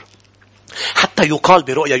النار. حتى يقال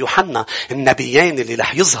برؤيا يوحنا النبيين اللي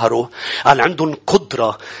رح يظهروا قال عندهم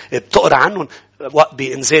قدرة بتقرأ عنهم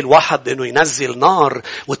بإنزال واحد بأنه ينزل نار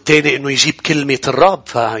والتاني أنه يجيب كلمة الرب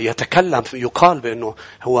فيتكلم. يقال بأنه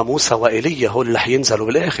هو موسى وإيليا هو اللي رح ينزلوا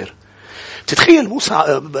بالآخر. تتخيل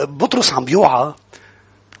بطرس عم بيوعى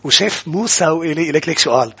وشاف موسى وإيليا. لك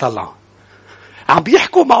سؤال طلع عم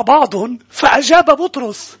بيحكوا مع بعضهم. فأجاب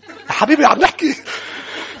بطرس. يا حبيبي عم نحكي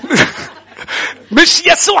مش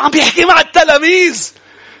يسوع عم بيحكي مع التلاميذ.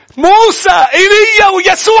 موسى إيليا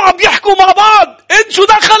ويسوع عم بيحكوا مع بعض. انت شو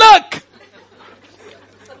دخلك؟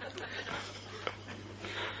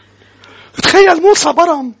 تخيل موسى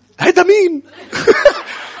برم هيدا مين؟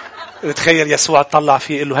 تخيل يسوع طلع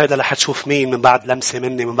فيه قال له هيدا رح تشوف مين من بعد لمسه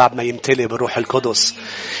مني، من بعد ما يمتلي بالروح القدس.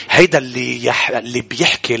 هيدا اللي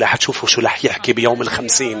بيحكي رح تشوفه شو رح يحكي بيوم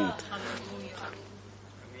 50.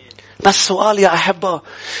 بس سؤال يا أحبة،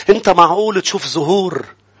 أنت معقول تشوف ظهور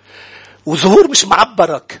وظهور مش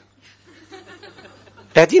معبرك؟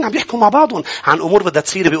 قاعدين عم بيحكوا مع بعضهم عن أمور بدها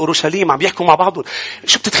تصير بأورشليم، عم بيحكوا مع بعضهم.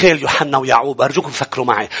 شو بتتخيل يوحنا ويعقوب؟ أرجوكم فكروا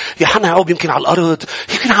معي. يوحنا ويعقوب يمكن على الأرض،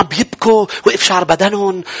 يمكن عم بيبكوا وقف شعر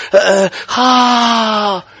بدنهم.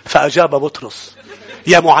 فأجاب بطرس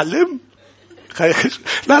يا معلم.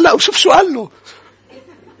 لا وشوف شو قال له.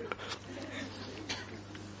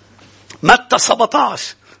 متى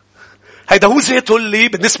 17. هيدا هو ذاته اللي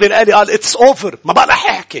بالنسبة لي قال it's over، ما بقى رح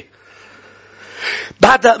يحكي.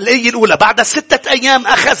 بعد الآية الأولى بعد 6 أيام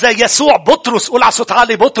أخذ يسوع بطرس. قول على صوت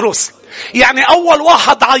عالي بطرس. يعني أول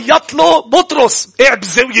واحد عيط له بطرس. قاعد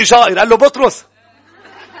بالزاوية جائر قال له بطرس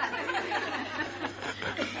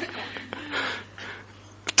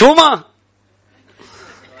توما،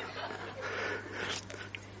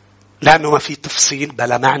 لأنه ما في تفصيل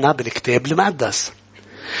بلا معنى بالكتاب المقدس.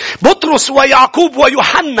 بطرس ويعقوب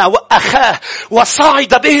ويوحنا وأخاه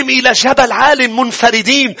وصعد بهم إلى جبل عال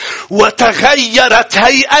منفردين وتغيرت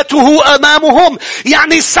هيئته أمامهم.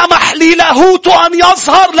 يعني سمح للاهوت أن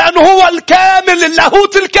يظهر لأنه هو الكامل،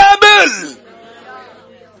 اللاهوت الكامل.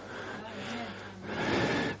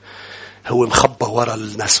 هو مخبى ورا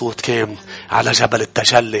الناسوت كام على جبل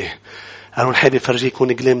التجلي. أنا حابب فرجيكم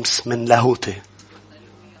جلمس من لاهوته.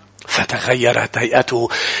 فتغيرت هيئته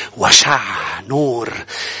وشع نور.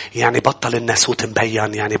 يعني بطل الناسوت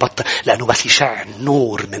مبين، يعني بطل، لأنه بس يشع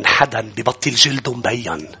نور من حدا ببطل جلده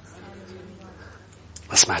مبين.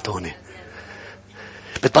 ما سمعتوني؟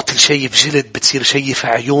 بتبطل شايف جلد، بتصير شايف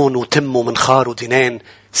عيون وتم ومنخار ودنان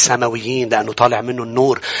سماويين لأنه طالع منه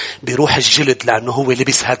النور. بيروح الجلد لأنه هو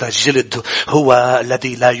لبس هذا الجلد. هو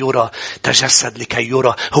الذي لا يرى تجسد لكي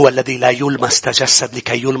يرى، هو الذي لا يلمس تجسد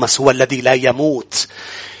لكي يلمس، هو الذي لا يموت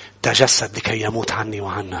تجسد لكي يموت عني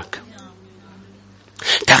وعنك.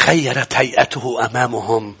 تغيرت هيئته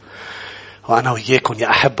أمامهم. وأنا وياكم يا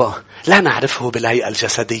أحبة لا نعرفه بالهيئة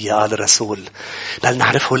الجسدية قال الرسول، بل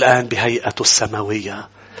نعرفه الآن بهيئته السماوية.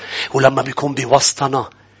 ولما بيكون بوسطنا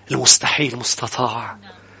المستحيل مستطاع.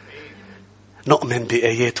 نؤمن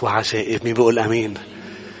بآيات وعجائب. مين بيقول أمين؟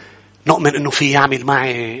 نؤمن إنه في يعمل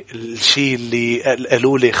معي الشيء اللي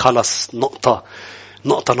قالوا لي خلص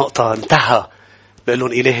نقطة انتهى. بقول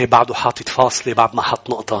لهم إلهي بعده حاطط فاصلة بعد ما حط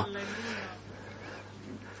نقطة.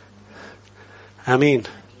 آمين.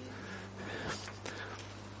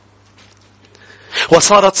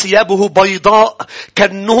 وصارت ثيابه بيضاء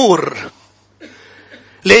كالنور.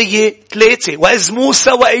 ليه 3. وإذ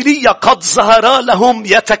موسى وإيليا قد ظهرا لهم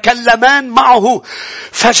يتكلمان معه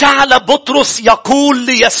فجعل بطرس يقول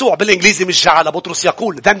ليسوع. بالإنجليزي مش جعل بطرس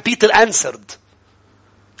يقول. Then Peter answered.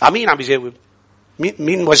 عمين عم بيجاوب.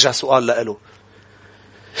 مين وجه سؤال له؟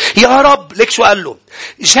 يا رب. ليك شو قال له؟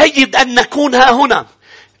 جيد أن نكون ها هنا.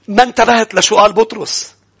 ما انتبهت لشو قال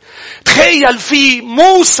بطرس. تخيل في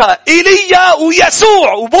موسى، إيليا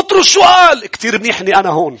ويسوع، وبطرس شو قال؟ كتير منيح اني أنا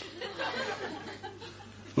هون.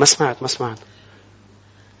 ما سمعت.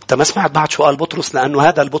 انت ما سمعت بعد شو قال بطرس؟ لأنه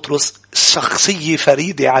هذا البطرس شخصية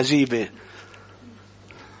فريدة عجيبة.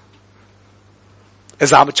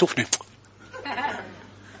 إذا عم تشوفني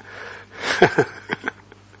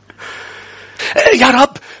يا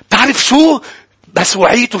رب تعرف شو؟ بس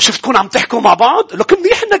وعيت وشفتكم عم تحكوا مع بعض. لك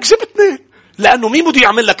منيح انك جبتني، لأنه مين بده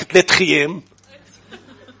يعمل لك 3 خيام؟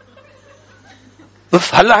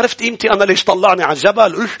 هلا عرفت قيمتي أنا ليش طلعني على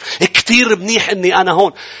الجبل. كتير منيح إني أنا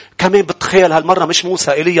هون. كمان بتخيل هالمرة مش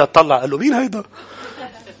موسى، إيليا طلع قال له مين هيدا؟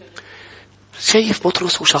 شايف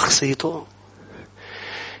بطرس وشخصيته؟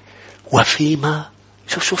 وفيما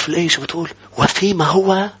شوف الآية شو بتقول؟ وفيما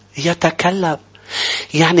هو يتكلم.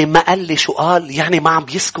 يعني ما قال لي شو قال، يعني ما عم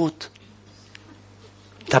بيسكت.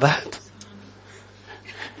 انتبهت؟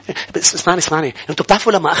 بس اسمعني. انتوا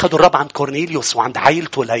بتعرفوا لما اخذوا الرب عند كورنيليوس وعند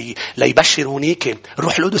عائلته ليبشر هونيك،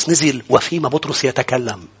 الروح القدس نزل وفيما بطرس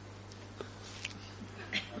يتكلم.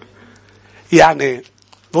 يعني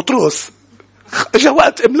بطرس اجا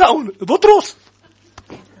وقت املأون. بطرس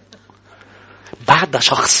بعد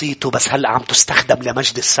شخصيته، بس هلا عم تستخدم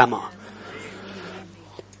لمجد السماء.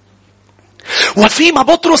 وفيما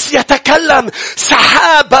بطرس يتكلم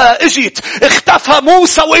سحابة اجت، اختفى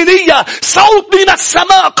موسى وإيليا. صوت من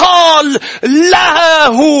السماء قال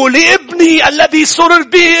له لابني الذي سرر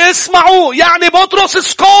به اسمعوا. يعني بطرس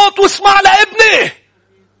اسكت واسمع لابنه.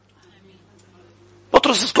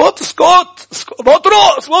 بطرس اسكت.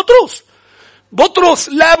 بطرس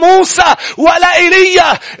لا موسى ولا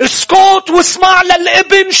إيليا. اسكت واسمع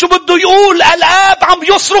للابن شو بده يقول. الآب عم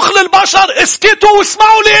يصرخ للبشر، اسكتوا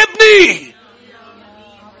واسمعوا لابني.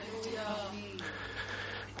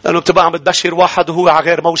 لأنه بتبقى عم بتبشر واحد وهو على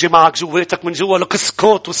غير موجة معك جواتك من جوا. لك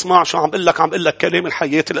اسكت واسمع شو عم بقول لك كلام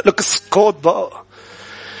الحياة. لك اسكت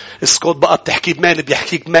بقى. بتحكي بمال،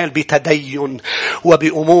 بيحكيك بمال بتدين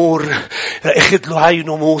وبأمور. اخذ له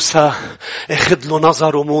عينه موسى، اخذ له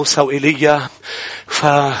نظره موسى وإيليا.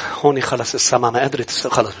 فهوني خلص السماء ما قدرت.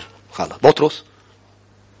 خلص بطرس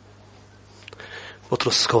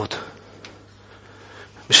اسكت.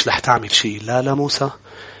 مش رح تعمل شيء لا موسى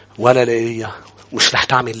ولا لإيليا، مش رح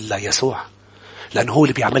تعمل إلا يسوع، لأنه هو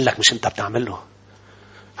اللي بيعمل لك مش أنت بتعمله.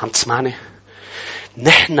 عم تسمعني؟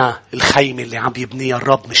 نحن الخيمة اللي عم يبنيها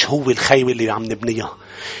الرب، مش هو الخيمة اللي عم نبنيها.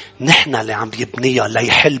 نحن اللي عم يبنيها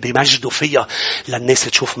ليحل بمجده فيها، للناس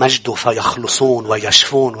تشوف مجده فيخلصون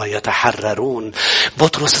ويشفون ويتحررون.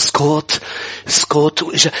 بطرس اسكت.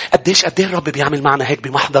 قديش الرب بيعمل معنا هيك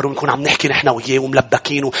بمحضر، ونكون عم نحكي نحن وياه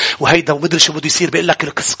وملبكين وهيدا ومدري شو بده يصير. بيقول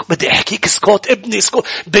لك بدي احكيك اسكت. ابني اسكت.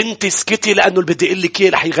 بنتي اسكتي، لانه اللي بدي اقول لك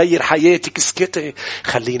اياه رح يغير حياتك. اسكتي،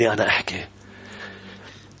 خليني انا احكي.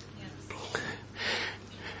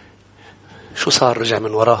 شو صار؟ رجع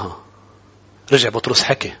من وراها. رجع بطرس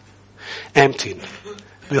حكي آمتين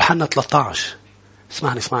بيوحنا 13.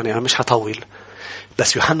 اسمعني أنا مش هطول،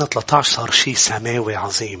 بس يوحنا 13 صار شيء سماوي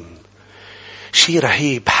عظيم، شيء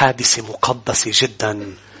رهيب، حادثة مقدسة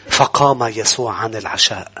جدا. فقام يسوع عن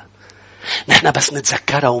العشاء. نحن بس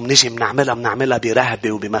نتذكرها ومنجي بنعملها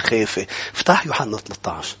برهبة وبمخافة. افتح يوحنا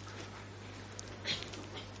 13.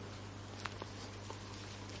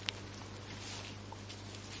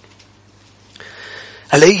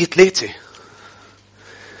 الآية 3.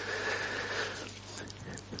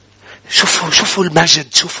 شوفوا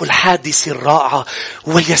المجد، شوفوا الحادثة الرائعة.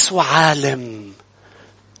 ويسوع عالم.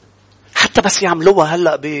 حتى بس يعملوها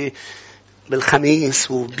هلأ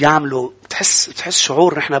بالخميس وبيعملوا، تحس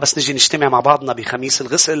شعور. نحن بس نجي نجتمع مع بعضنا بخميس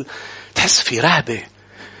الغسل، تحس في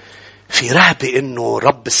رهبة إنه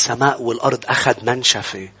رب السماء والأرض أخذ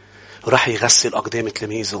منشفة وراح يغسل أقدام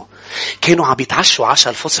تلاميذه. كانوا عم يتعشوا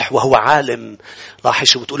عشاء الفصح وهو عالم. لاحظ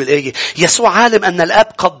شو بتقول الآية. يسوع عالم أن الآب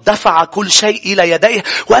قد دفع كل شيء إلى يديه،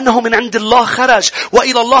 وأنه من عند الله خرج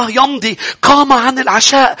وإلى الله يمضي. قام عن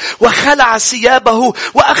العشاء وخلع ثيابه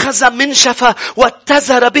وأخذ منشفة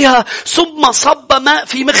واتزر بها، ثم صب ماء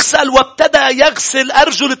في مغسل وابتدأ يغسل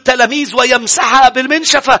أرجل التلاميذ ويمسحها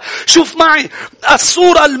بالمنشفة. شوف معي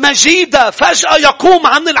الصورة المجيدة. فجأة يقوم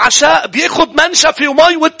عن العشاء بياخد منشفة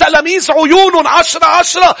ومي، والتلاميذ عيون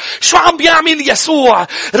 10. شو عم بيعمل يسوع؟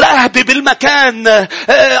 رهبة بالمكان.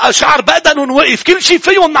 شعر بدن وقف، كل شيء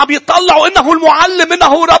فيهم عم يطلعوا انه المعلم،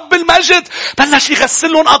 انه رب المجد. بلش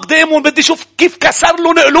يغسل لهم اقدامهم. بدي اشوف كيف كسر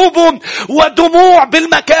لهم قلوبهم. ودموع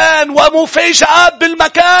بالمكان ومفاجآت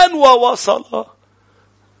بالمكان. ووصل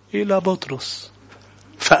الى بطرس.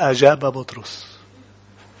 فأجاب بطرس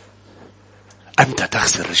أنت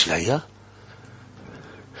تغسل رجلي؟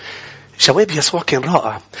 جواب يسوع كان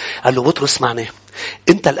رائع. قال له بطرس اسمعني،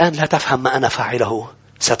 أنت الآن لا تفهم ما أنا فاعله،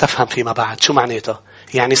 ستفهم فيما بعد. شو معناته؟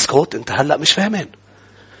 يعني سكوت، أنت هلأ مش فاهمين.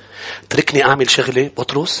 تركني أعمل شغلي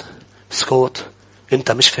بطرس. سكوت،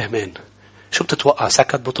 أنت مش فاهمين. شو بتتوقع؟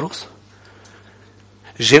 سكت بطرس؟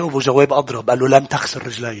 جاوبوا جواب أضرب. قال له لن تغسل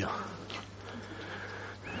رجلي.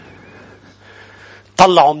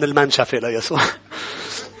 طلعوا من المنشفة ليسوع.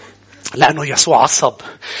 لأنه يسوع عصب.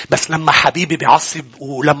 بس لما حبيبي بيعصب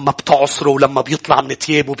ولما بتعصره ولما بيطلع من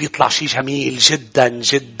ثيابه بيطلع شيء جميل جدا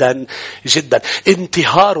جدا جدا.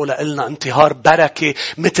 انتهاره لنا انتهار بركة،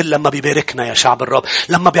 مثل لما بيباركنا يا شعب الرب.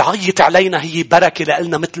 لما بيعيط علينا هي بركة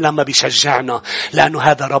لنا، مثل لما بيشجعنا، لأنه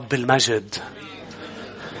هذا رب المجد.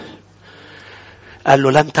 قال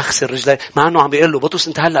له لن تغسل رجلي، مع انه عم بيقول له بطرس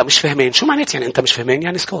انت هلا مش فاهمين. شو معنات يعني انت مش فاهمين؟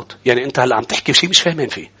 يعني سكوت، يعني انت هلا عم تحكي شيء مش فاهمين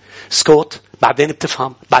فيه. سكوت، بعدين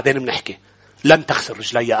بتفهم، بعدين بنحكي. لن تغسل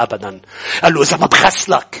رجلي ابدا. قال له اذا ما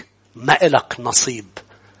بغسلك ما إلك نصيب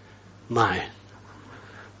معي.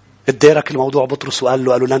 ادارك الموضوع بطرس وقال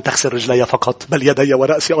له لن تغسل رجلي فقط بل يدي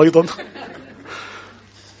ورأسي ايضا.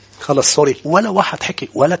 خلص سوري، ولا واحد حكي،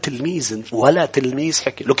 ولا تلميذ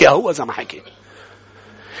حكي. لك هو زي ما حكي.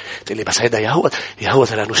 تقول لي بس هيدا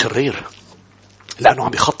يهوذا لأنه شرير، لأنه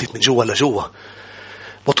عم يخطط من جوا لجوا.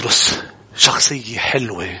 بطرس شخصية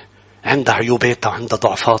حلوة، عندها عيوباتها وعندها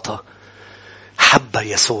ضعفاتها. حب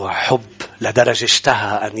يسوع حب لدرجة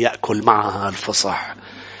اشتهى أن يأكل معها الفصح،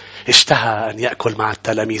 اشتهى أن يأكل مع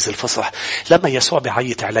التلاميذ الفصح. لما يسوع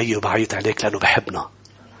بيعيط علي وبيعيط عليك لأنه بحبنا.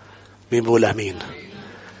 مين بقول أمين؟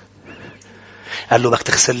 قال له بدك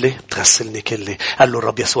تغسل لي؟ بتغسلني كلي. قال له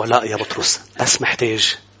الرب يسوع لا يا بطرس، بس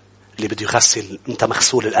محتاج اللي بده يغسل. انت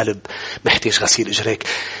مغسول القلب، محتاج غسيل اجريك.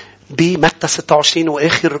 بمتى 26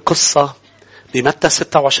 واخر قصة بمتى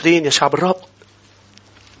 26 يا شعب الرب،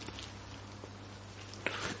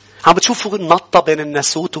 عم بتشوفوا النطة بين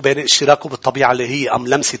الناسوت وبين اشتراكه بالطبيعة اللي هي أم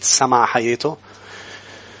لمسة السماء حياته.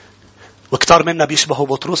 وكتار منا بيشبهوا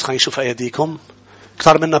بطرس. خلينا نشوف أيديكم.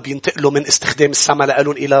 كتار منا بينتقلوا من استخدام السماء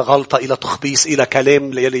لقالون إلى غلطة، إلى تخبيص، إلى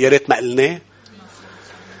كلام يا ريت ما قلناه.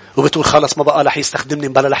 وبتقول خلص ما بقى رح يستخدمني،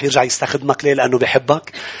 بلا رح يرجع يستخدمك. ليه؟ لأنه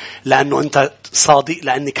بيحبك، لأنه أنت صادق،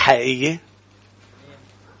 لأنك حقيقية.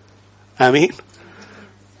 آمين.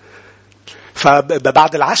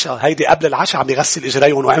 فبعد العشاء، هيدي قبل العشاء، عم يغسل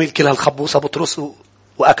إجريهم وعمل كل هالخبوصة بطرس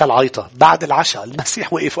وأكل عيطة. بعد العشاء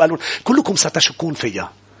المسيح وقف وقال لهم كلكم ستشكون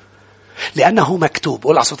فيها لأنه مكتوب.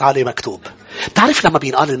 قول على صوت عالي مكتوب. تعرف لما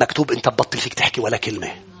بينقال المكتوب أنت ببطل فيك تحكي ولا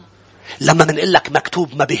كلمة. لما منقل لك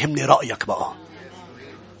مكتوب ما بيهمني رأيك بقى،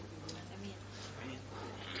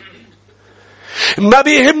 ما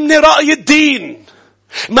بيهمني رأي الدين،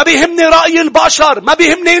 ما بيهمني رأي البشر، ما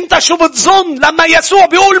بيهمني انت شو بتظن. لما يسوع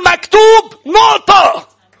بيقول مكتوب نقطة.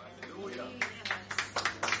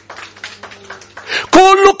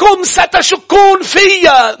 كلكم ستشكون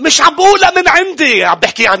فيا. مش عم بقولها من عندي، عم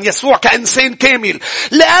بحكي عن يسوع كإنسان كامل.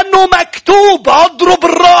 لأنه مكتوب اضرب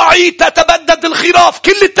الراعي تتبدد الخراف.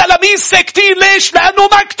 كل التلاميذ ساكتين. ليش؟ لأنه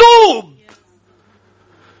مكتوب.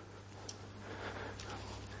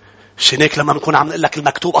 شنيك لما نكون عم نقول لك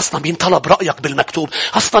المكتوب، أصلا مين طلب رأيك بالمكتوب؟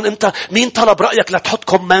 أصلا أنت مين طلب رأيك لتحط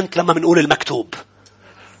كومنت لما منقول المكتوب؟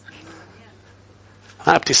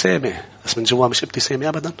 ابتسامة بس من جوا مش ابتسامة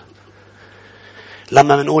أبدا.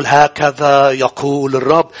 لما منقول هكذا يقول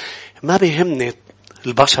الرب، ما بيهمني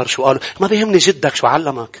البشر شو قالوا، ما بيهمني جدك شو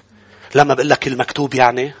علمك. لما بقول لك المكتوب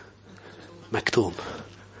يعني مكتوب.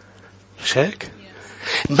 مش هيك؟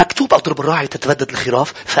 مكتوب اضرب الراعي تتبدد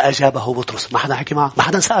الخراف. فأجابه بطرس. ما حدا حكي معه، ما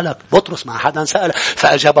حدا سألك بطرس، ما حدا سألك.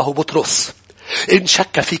 فأجابه بطرس إن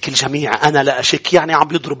شك فيك الجميع أنا لا أشك. يعني عم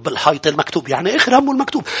بيضرب بالحيط المكتوب، يعني إخر همه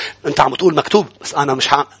المكتوب. أنت عم تقول مكتوب بس أنا مش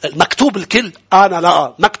مكتوب الكل. أنا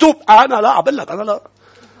لا مكتوب، أنا لا أقول لك أنا لا.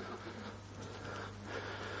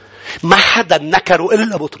 ما حدا نكره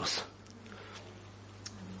إلا بطرس.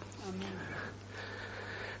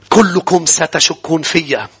 كلكم ستشكون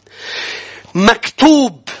فيا.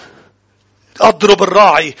 مكتوب اضرب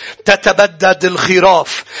الراعي تتبدد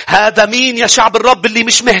الخراف. هذا مين يا شعب الرب اللي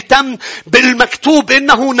مش مهتم بالمكتوب؟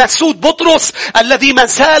 انه نسوت بطرس الذي ما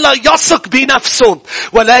زال يثق بنفسه.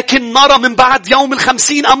 ولكن نرى من بعد يوم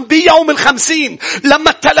 50 ام بيوم 50 لما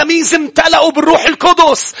التلاميذ امتلأوا بالروح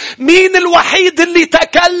القدس، مين الوحيد اللي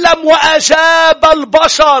تكلم واجاب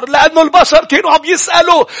البشر؟ لانه البشر كانوا عم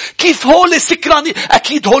يسألوا كيف هول سكرانين.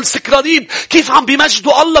 اكيد هول سكرانين، كيف عم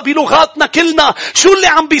بيمجدوا الله بلغاتنا كلنا؟ شو اللي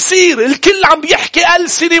عم بيصير؟ الكل عم بيحكي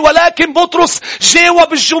ألسنة. ولكن بطرس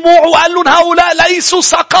جاوب الجموع وقال لهم هؤلاء ليسوا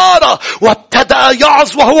سكارى. وابتدأ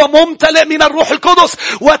يعظ وهو ممتلئ من الروح القدس،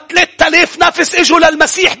 و3000 نفس اجوا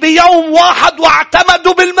للمسيح بيوم واحد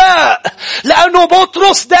واعتمدوا بالماء، لأنه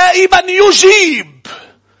بطرس دائما يجيب.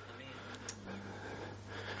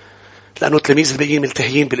 لأنه تلاميذ الباقيين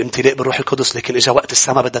ملتهيين بالامتلاء بالروح القدس، لكن إجا وقت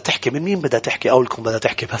السماء بدها تحكي. من مين بدها تحكي؟ أولكم بدها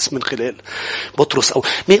تحكي بس من خلال بطرس. أو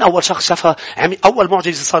مين أول شخص شافها؟ أول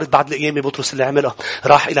معجزة صارت بعد القيامة بطرس اللي عملها.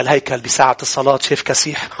 راح إلى الهيكل بساعة الصلاة، شاف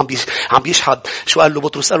كسيح عم بيشحد. شو قال له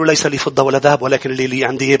بطرس؟ قال له ليس لي فضة ولا ذهب، ولكن اللي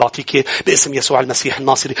عندي بعطيك باسم يسوع المسيح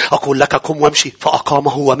الناصري أقول لك قم وامشي.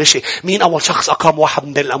 فأقامه ومشي. مين أول شخص أقام واحد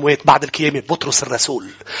من بين الأموات بعد القيامة؟ بطرس الرسول.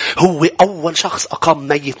 هو أول شخص أقام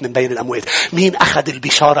ميت من بين الأموات. مين أخذ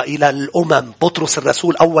البشارة إلى الأمم؟ بطرس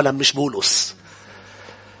الرسول أولا، مش بولس.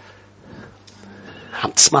 عم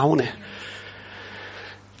تسمعوني؟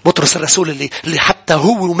 بطرس الرسول اللي حتى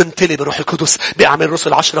هو ممتلئ بالروح القدس بأعمال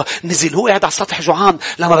الرسل 10 نزل. هو قاعد على السطح جوعان.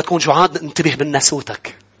 لما بتكون جوعان انتبه من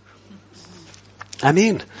ناسوتك.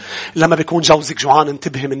 أمين. لما بيكون جوزك جوعان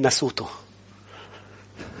انتبه من ناسوته.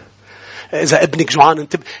 إذا ابنك جوعان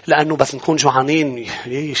انتبه، لأنه بس نكون جوعانين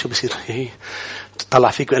شو بصير؟ تطلع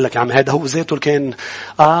فيك ويقول لك يا عم هذا هو ذاته اللي كان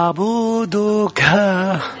أعبدك.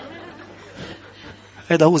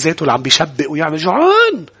 هذا هو ذاته اللي عم بيشبق ويعمل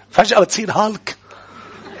جوعان. فجأة بتصير هالك.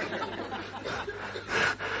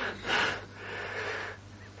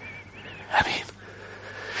 أمين.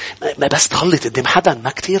 ما بس تغلط قدام حدا ما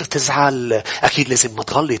كتير تزعل. أكيد لازم ما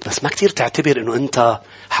تغلط، بس ما كتير تعتبر إنه أنت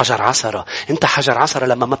حجر عثرة. أنت حجر عثرة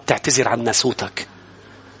لما ما بتعتذر عن ناسوتك.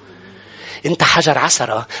 أنت حجر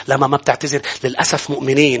عثرة لما ما بتعتذر. للأسف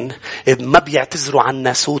مؤمنين ما بيعتذروا عن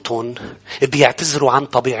ناسوتهم، بيعتذروا عن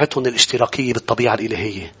طبيعتهم الاشتراكية بالطبيعة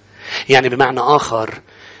الإلهية. يعني بمعنى آخر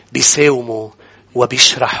بيساوموا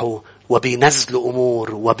وبيشرحوا وبينزلوا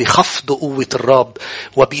أمور وبيخفضوا قوة الرب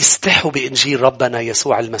وبيستحوا بإنجيل ربنا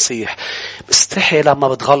يسوع المسيح. بيستحي لما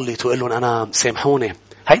بتغلط ويقول لهم أنا سامحوني،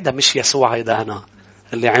 هيدا مش يسوع، هيدا أنا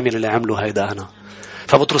اللي عمله هيدا أنا.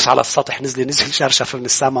 فبطرس على السطح نزل شرشف من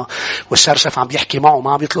السماء، والشرشف عم بيحكي معه،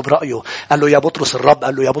 ما عم يطلب رأيه. قال له يا بطرس، الرب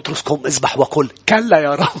قال له يا بطرس قم اذبح وكل. كلا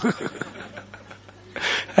يا رب.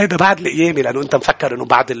 هذا بعد القيامة، لأنه أنت مفكر أنه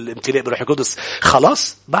بعد الامتلاء بالروح القدس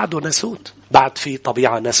خلاص بعده ناسوت، بعد في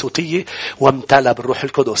طبيعة ناسوتية وامتلأ بالروح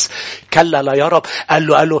القدس. كلا لا يا رب.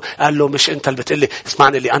 قال له مش أنت اللي بتقلي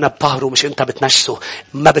اسمعني اللي أنا بطهره، مش أنت بتنجسه.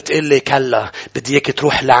 ما بتقلي كلا، بدي إياك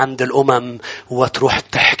تروح لعند الأمم وتروح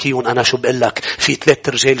تحكيون أنا شو بقلك. في 3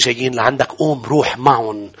 رجال جايين لعندك، قوم روح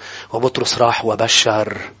معهم. وبطرس راح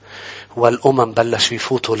وبشر، والأمم بلش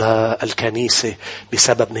يفوتوا للكنيسة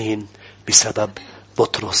بسبب مين؟ بسبب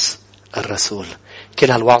بطرس الرسول.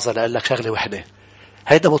 كل هالوعظة لقال لك شغلة وحدة،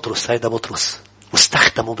 هيدا بطرس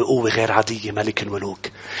واستخدمه بقوة غير عادية. ملك الملوك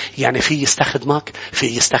يعني في يستخدمك،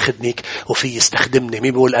 في يستخدمك، وفي يستخدمني.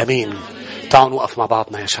 مين بيقول أمين؟ تعالوا نوقف مع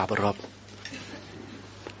بعضنا يا شعب الرب.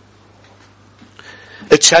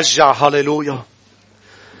 اتشجع. هاليلويا.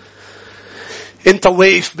 انت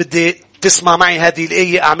واقف بدي تسمع معي هذه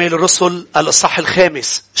الآية، أعمال الرسل الإصحاح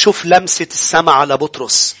 5. شوف لمسة السماء على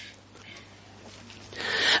بطرس.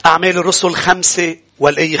 أعمال الرسل 5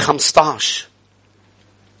 والآية 15.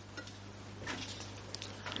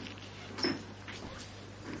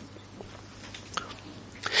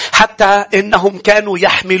 حتى إنهم كانوا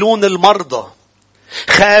يحملون المرضى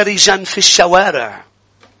خارجا في الشوارع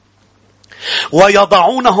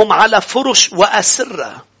ويضعونهم على فرش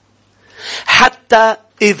وأسرة، حتى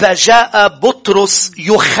إذا جاء بطرس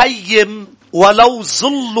يخيم ولو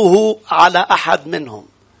ظله على أحد منهم.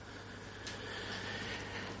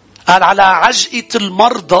 قال على عجقة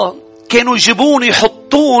المرضى كانوا يجيبون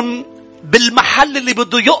يحطون بالمحل اللي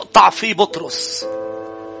بده يقطع فيه بطرس.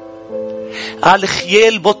 قال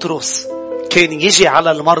خيال بطرس كان يجي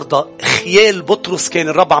على المرضى. خيال بطرس كان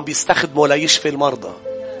الرب عم بيستخدمه ليشفي المرضى.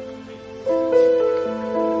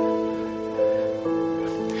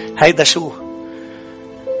 هيدا شو؟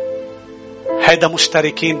 هيدا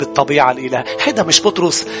مشتركين بالطبيعة الإله. هيدا مش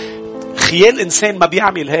بطرس. خيال إنسان ما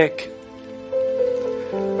بيعمل هيك.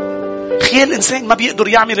 خيال إنسان ما بيقدر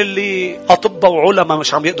يعمل اللي أطباء وعلماء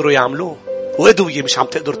مش عم يقدروا يعملوه، وأدوية مش عم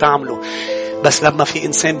تقدر تعمله. بس لما في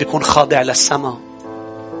إنسان بيكون خاضع للسماء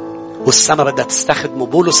والسماء بدها تستخدمه.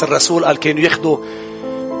 بولس الرسول قال كانوا ياخدوا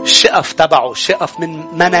الشقف تبعه، شقف من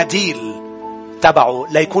مناديل تبعه،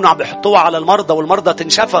 لا يكونوا عم يحطوها على المرضى والمرضى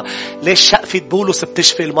تنشفى. ليش شقفة بولس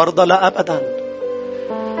بتشفي المرضى؟ لا أبدا،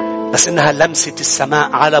 بس إنها لمسة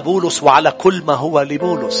السماء على بولس وعلى كل ما هو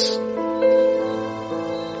لبولس.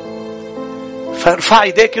 فارفع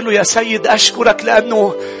يديك له يا سيد أشكرك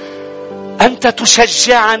لأنه أنت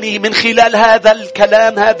تشجعني من خلال هذا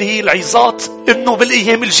الكلام، هذه العظات، إنه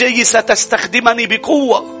بالأيام الجاية ستستخدمني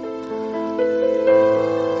بقوة.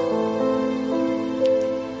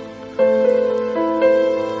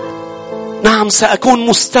 نعم، سأكون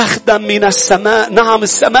مستخدم من السماء. نعم،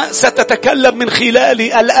 السماء ستتكلم من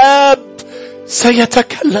خلالي. الآب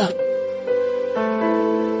سيتكلم.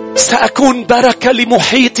 سأكون بركة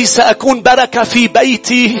لمحيطي، سأكون بركة في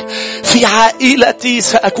بيتي، في عائلتي،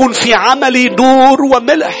 سأكون في عملي نور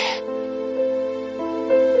وملح.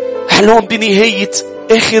 اليوم بنهاية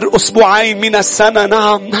آخر أسبوعين من السنة،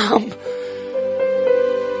 نعم،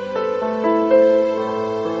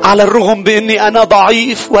 على الرغم بأني أنا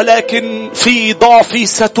ضعيف، ولكن في ضعفي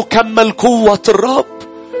ستكمل قوة الرب.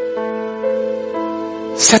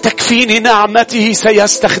 ستكفيني نعمته،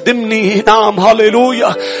 سيستخدمني. نعم،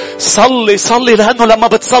 هاليلويا. صلي، لأنه لما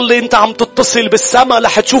بتصلي أنت عم تتصل بالسماء،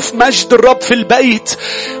 رح تشوف مجد الرب في البيت.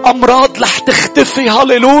 أمراض رح تختفي.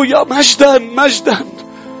 هاليلويا. مجدا.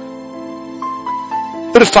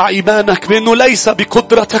 ارفع إيمانك بأنه ليس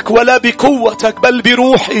بقدرتك ولا بقوتك، بل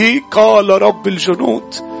بروحه، قال رب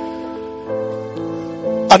الجنود.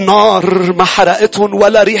 النار ما حرقتهم،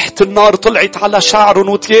 ولا ريحة النار طلعت على شعرهم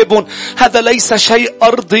وثيابهم. هذا ليس شيء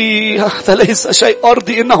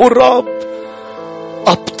أرضي، إنه الرب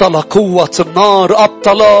أبطل قوة النار،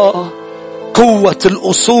 أبطل قوة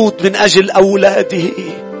الأسود من أجل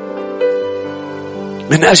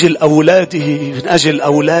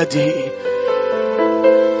أولاده.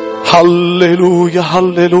 هللويا.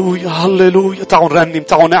 تعالوا نرنم،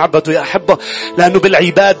 تعالوا نعبد يا أحبة، لأنه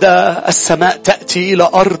بالعبادة السماء تأتي إلى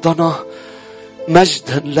أرضنا.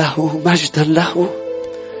 مجدا له،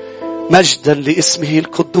 مجدا لاسمه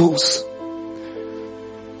القدوس.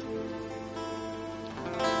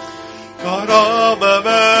 كرامة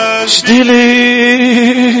مجد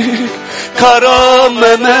ليك،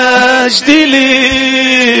 كرامة مجد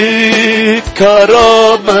ليك،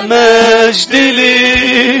 كرامة مجد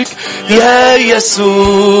ليك يا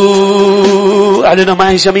يسوع. اعلنوا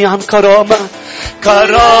معي جميعا: كرامة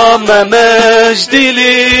مجد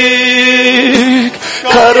ليك،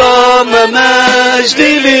 كرامة مجد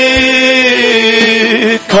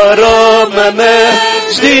ليك، كرامة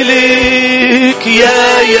مجد ليك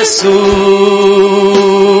يا يسوع.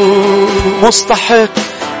 مستحق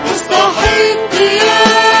يا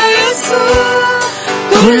يسوع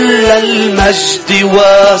كل المجد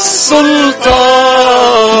والسلطان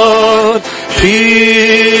في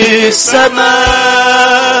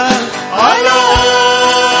السماء على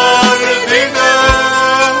أرضنا.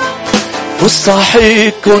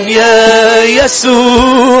 مستحق يا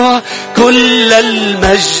يسوع كل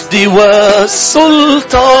المجد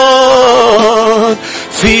والسلطان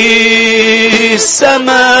في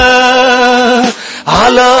السماء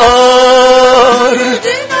على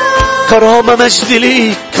أرضنا. كرامة مجد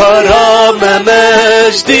ليك، كرامة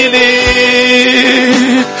مجد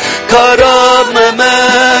ليك، كرامة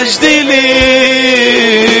مجد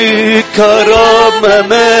ليك، كرامة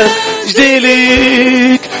مجد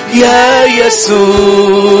ليك يا يسوع.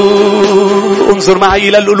 انظر معي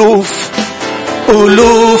إلى الألوف،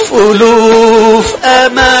 ألوف ألوف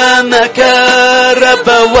أمامك،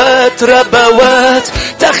 ربوات ربوات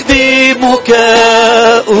تخدمك،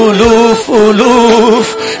 ألوف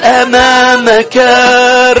ألوف أمامك،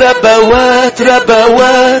 ربوات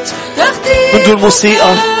ربوات تخدمك. من دون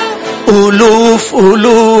موسيقى، ألوف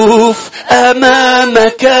ألوف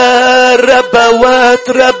أمامك، ربوات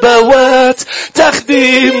ربوات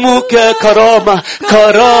تخدمك. كرامة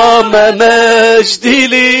كرامة مجد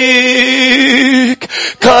ليك،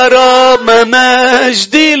 كرامة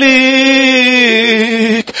مجد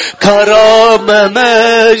ليك، كرامة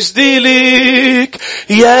مجد ليك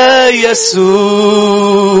يا يسوع.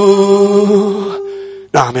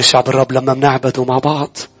 نعم يا شعب الرب، لما بنعبده مع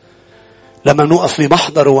بعض، لما نوقف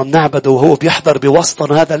بمحضره ومنعبده وهو بيحضر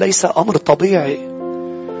بوسطنا، هذا ليس أمر طبيعي،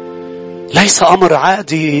 ليس أمر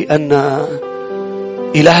عادي أن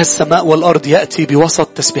إله السماء والأرض يأتي بوسط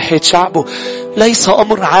تسبيحات شعبه. ليس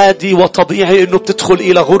أمر عادي وطبيعي أنه بتدخل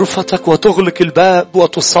إلى غرفتك وتغلق الباب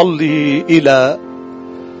وتصلي إلى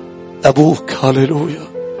أبوك. هاليلويا.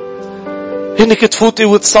 إنك تفوتي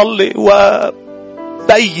وتصلي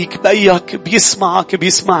وبيك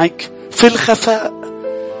بيسمعك في الخفاء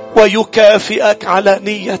ويكافئك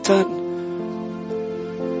علانية.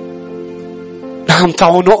 نعم،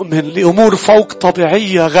 تعالوا نؤمن لأمور فوق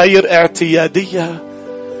طبيعية غير اعتيادية.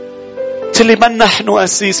 تلي من نحن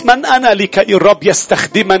أسيس؟ من أنا لكي الرب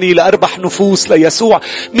يستخدمني لأربح نفوس ليسوع؟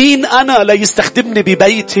 مين أنا ليستخدمني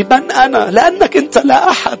ببيتي؟ من أنا؟ لأنك أنت لا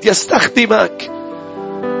أحد يستخدمك.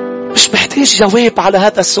 مش محتاج جواب على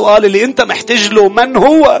هذا السؤال. اللي انت محتاج له من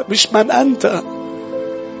هو، مش من انت.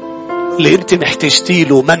 اللي انت محتاجتي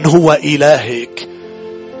له من هو إلهك.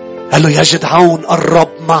 قال له يا جدعون الرب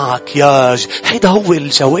معك يا هيدا هو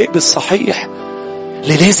الجواب الصحيح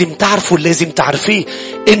اللي لازم تعرفه، اللي لازم تعرفيه.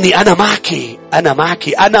 اني انا معك، انا معك،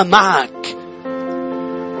 انا معك.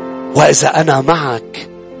 واذا انا معك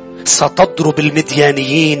ستضرب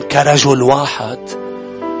المديانيين كرجل واحد.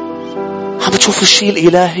 عم تشوفوا الشيء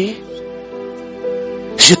الالهي؟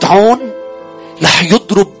 جدعون رح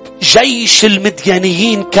يضرب جيش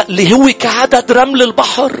المديانيين اللي هو كعدد رمل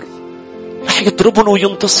البحر، رح يضربهم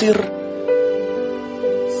وينتصر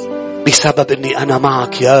بسبب اني انا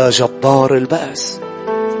معك يا جبار البأس.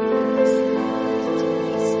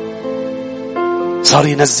 صار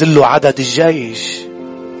ينزل له عدد الجيش.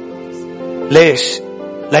 ليش؟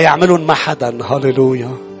 لا يعملون ما حدا.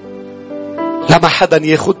 هاليلويا. لا ما حدا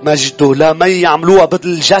ياخد مجده. لا ما يعملوها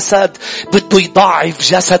بالجسد. بده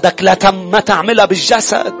يضعف جسدك. لا ما تعملها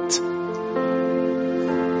بالجسد.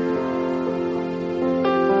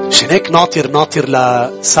 شنيك ناطر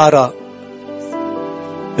لسارة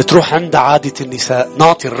تروح عند عادة النساء.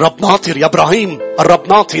 ناطر الرب، ناطر يا إبراهيم، الرب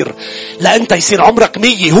ناطر لا أنت يصير عمرك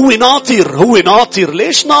 100. هو ناطر.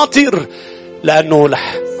 ليش ناطر؟ لأنه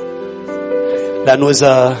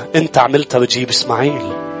إذا أنت عملتها بتجيب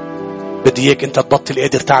إسماعيل. بدي إياك أنت تبطل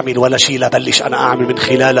قادر تعمل ولا شيء، لا بلش أنا أعمل من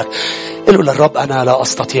خلالك. قل له للرب أنا لا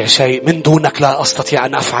أستطيع شيء من دونك، لا أستطيع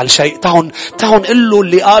أن أفعل شيء. تعون قل له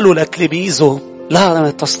اللي قاله لتلاميذه،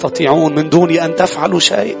 لا تستطيعون من دوني أن تفعلوا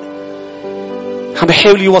شيء. عم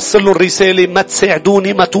بيحاول يوصل له الرسالة. ما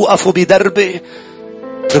تساعدوني، ما توقفوا بدربي.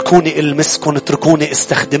 اتركوني ألمسكم، اتركوني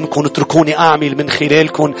استخدمكم، اتركوني أعمل من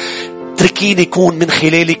خلالكم. اتركيني كون من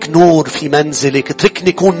خلالك نور في منزلك.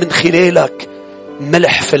 اتركني كون من خلالك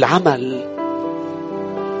ملح في العمل.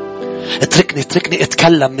 اتركني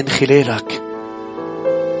اتكلم من خلالك.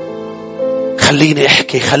 خليني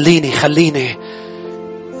احكي،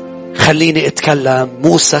 خليني اتكلم.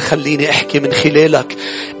 موسى خليني احكي من خلالك.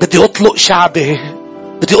 بدي اطلق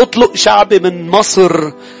شعبي من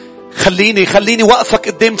مصر. خليني وقفك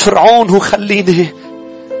قدام فرعون، وخليني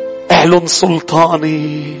اعلن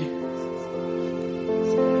سلطاني.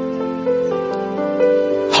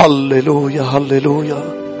 هللويا.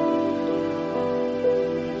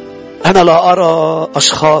 انا لا ارى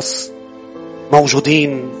اشخاص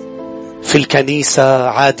موجودين في الكنيسة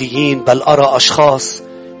عاديين، بل ارى اشخاص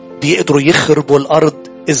بيقدروا يخربوا الأرض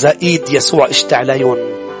إذا إيد يسوع اشتعليهم.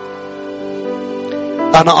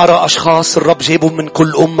 أنا أرى أشخاص الرب جايبهم من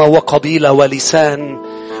كل أمة وقبيلة ولسان،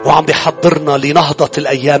 وعم بيحضرنا لنهضة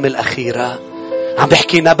الأيام الأخيرة. عم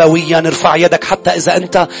بحكي نبويا. ارفع يدك حتى إذا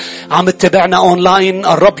أنت عم تتابعنا أونلاين.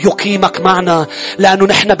 الرب يقيمك معنا، لأنه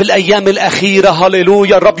نحن بالأيام الأخيرة.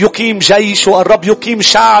 هاليلويا. الرب يقيم جيش، والرب يقيم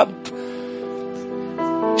شعب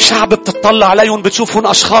بتطلع عليهم بتشوفهم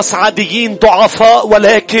أشخاص عاديين ضعفاء،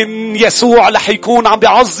 ولكن يسوع رح يكون عم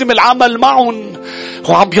بيعظم العمل معهم،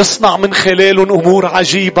 وعم بيصنع من خلالهم أمور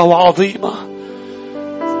عجيبة وعظيمة.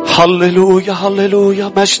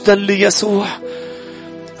 هللويا. مجدا ليسوع.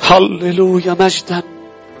 هللويا. مجدا.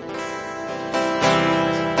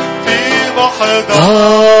 في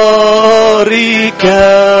محضرك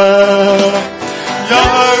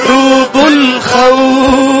يهرب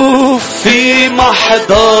الخوف، في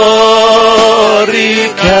محضرك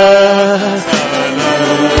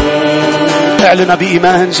اعلن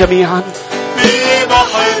بإيمان جميعا. في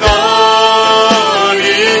محضرك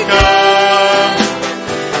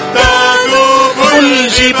تذوب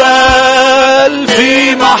الجبال،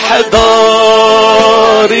 في محضرك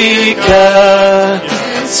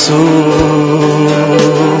يسوع،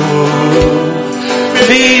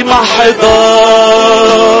 في محضرك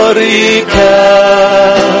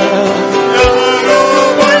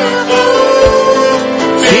يهرب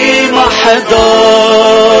الخوف، في محضرك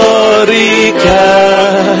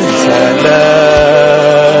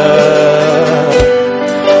سلام،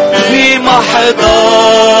 في محضرك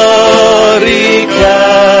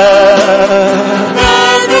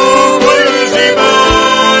تذوب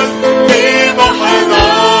الجبال، في محضرك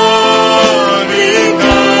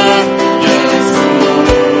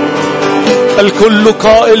الكل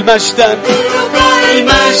قائل مجدا،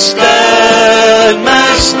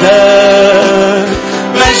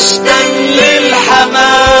 مجدا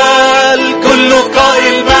للحمال. كل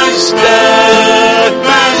قائل مجدا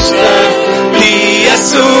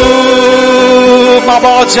ليسوع. مع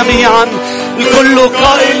بعض جميعا الكل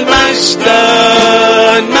قائل مجدا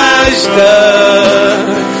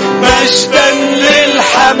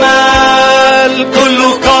للحمال. كل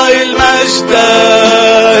قائل مجدا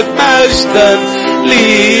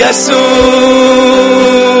ليسوع.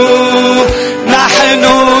 نحن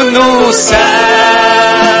نسبح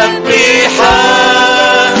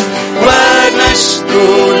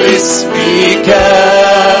ونشكو لاسمك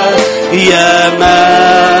يا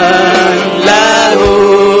من له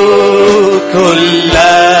كل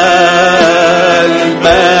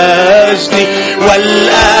المجد،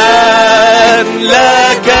 والآن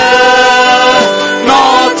لك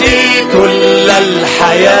نعطي كل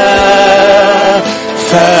الحياة،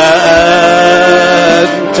 فأنت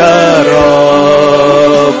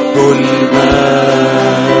رب المجد.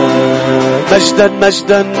 مجدا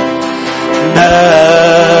مجدا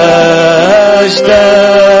مجدا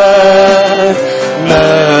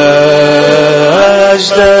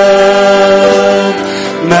مجدا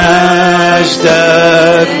مجدا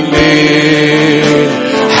للحمام،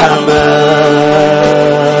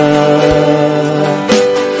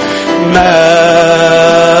 مجدا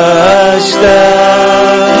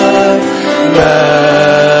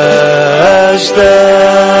مجدا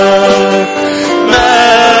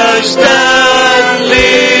مجدا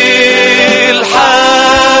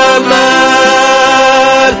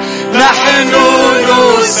للحمام. نحن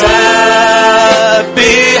نسبح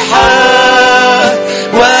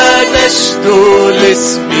ونشكو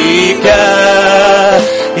لاسمك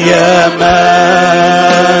يا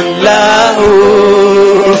من له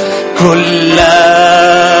كل،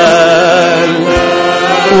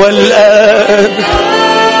 والآن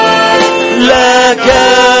لك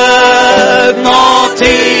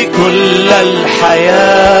نعطي كل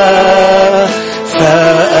الحياة،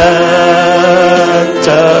 فأنت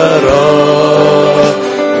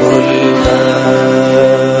رب المجد.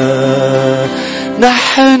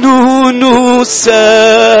 نحن نسبح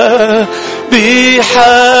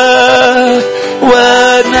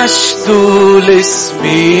ونشكو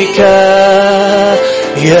لاسمك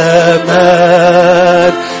يا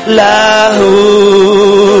من له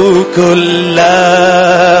كل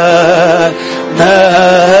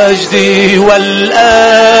مجد،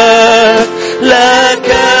 والآن لك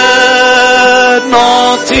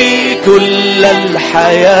نعطي كل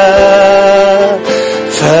الحياة،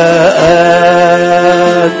 فأنت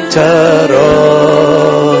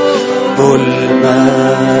رب المجد.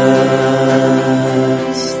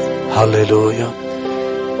 هللويا.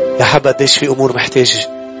 يا حبا قديش في أمور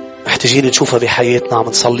محتاجين نشوفها بحياتنا، عم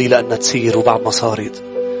نصلي لأنها تصير، وبعد ما صارت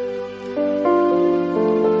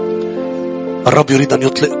الرب يريد أن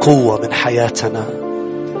يطلق قوة من حياتنا.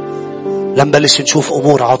 لما نبلش نشوف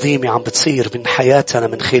أمور عظيمة عم بتصير من حياتنا،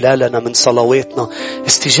 من خلالنا، من صلواتنا،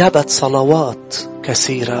 استجابة صلوات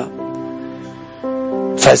كثيرة.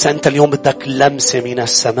 فإذا أنت اليوم بدك لمسة من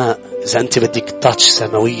السماء، إذا أنت بدك تاتش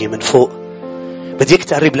سماوية من فوق، بديك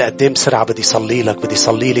تقرب لقدام بسرعة، بدي صلي لك، بدي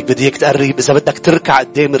صلي لك، بديك تقرب. إذا بدك تركع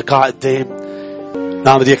قدام، اركع قدام.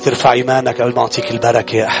 نعم، بديك ترفع إيمانك قبل ما أعطيك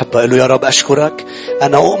البركة يا أحبة. قل له يا رب أشكرك،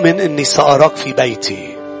 أنا أؤمن أني سأراك في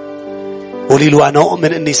بيتي. قولي له أنا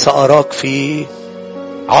أؤمن أني سأراك في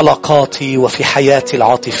علاقاتي وفي حياتي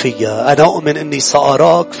العاطفية. أنا أؤمن أني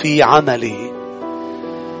سأراك في عملي.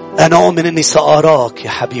 أنا أؤمن أني سأراك يا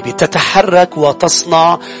حبيبي تتحرك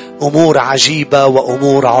وتصنع أمور عجيبة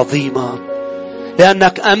وأمور عظيمة،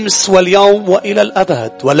 لأنك أمس واليوم وإلى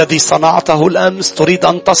الأبد، والذي صنعته الأمس تريد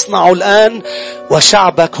أن تصنعه الآن،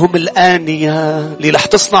 وشعبك هم الآنية اللي رح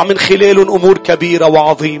تصنع من خلالهم أمور كبيرة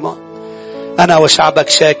وعظيمة. أنا وشعبك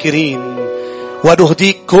شاكرين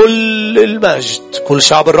ونهديك كل المجد. كل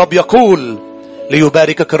شعب الرب يقول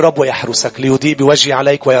ليباركك الرب ويحرسك، ليضيء بوجهه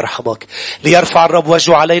عليك ويرحمك، ليرفع الرب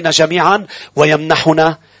وجهه علينا جميعا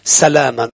ويمنحنا سلاما.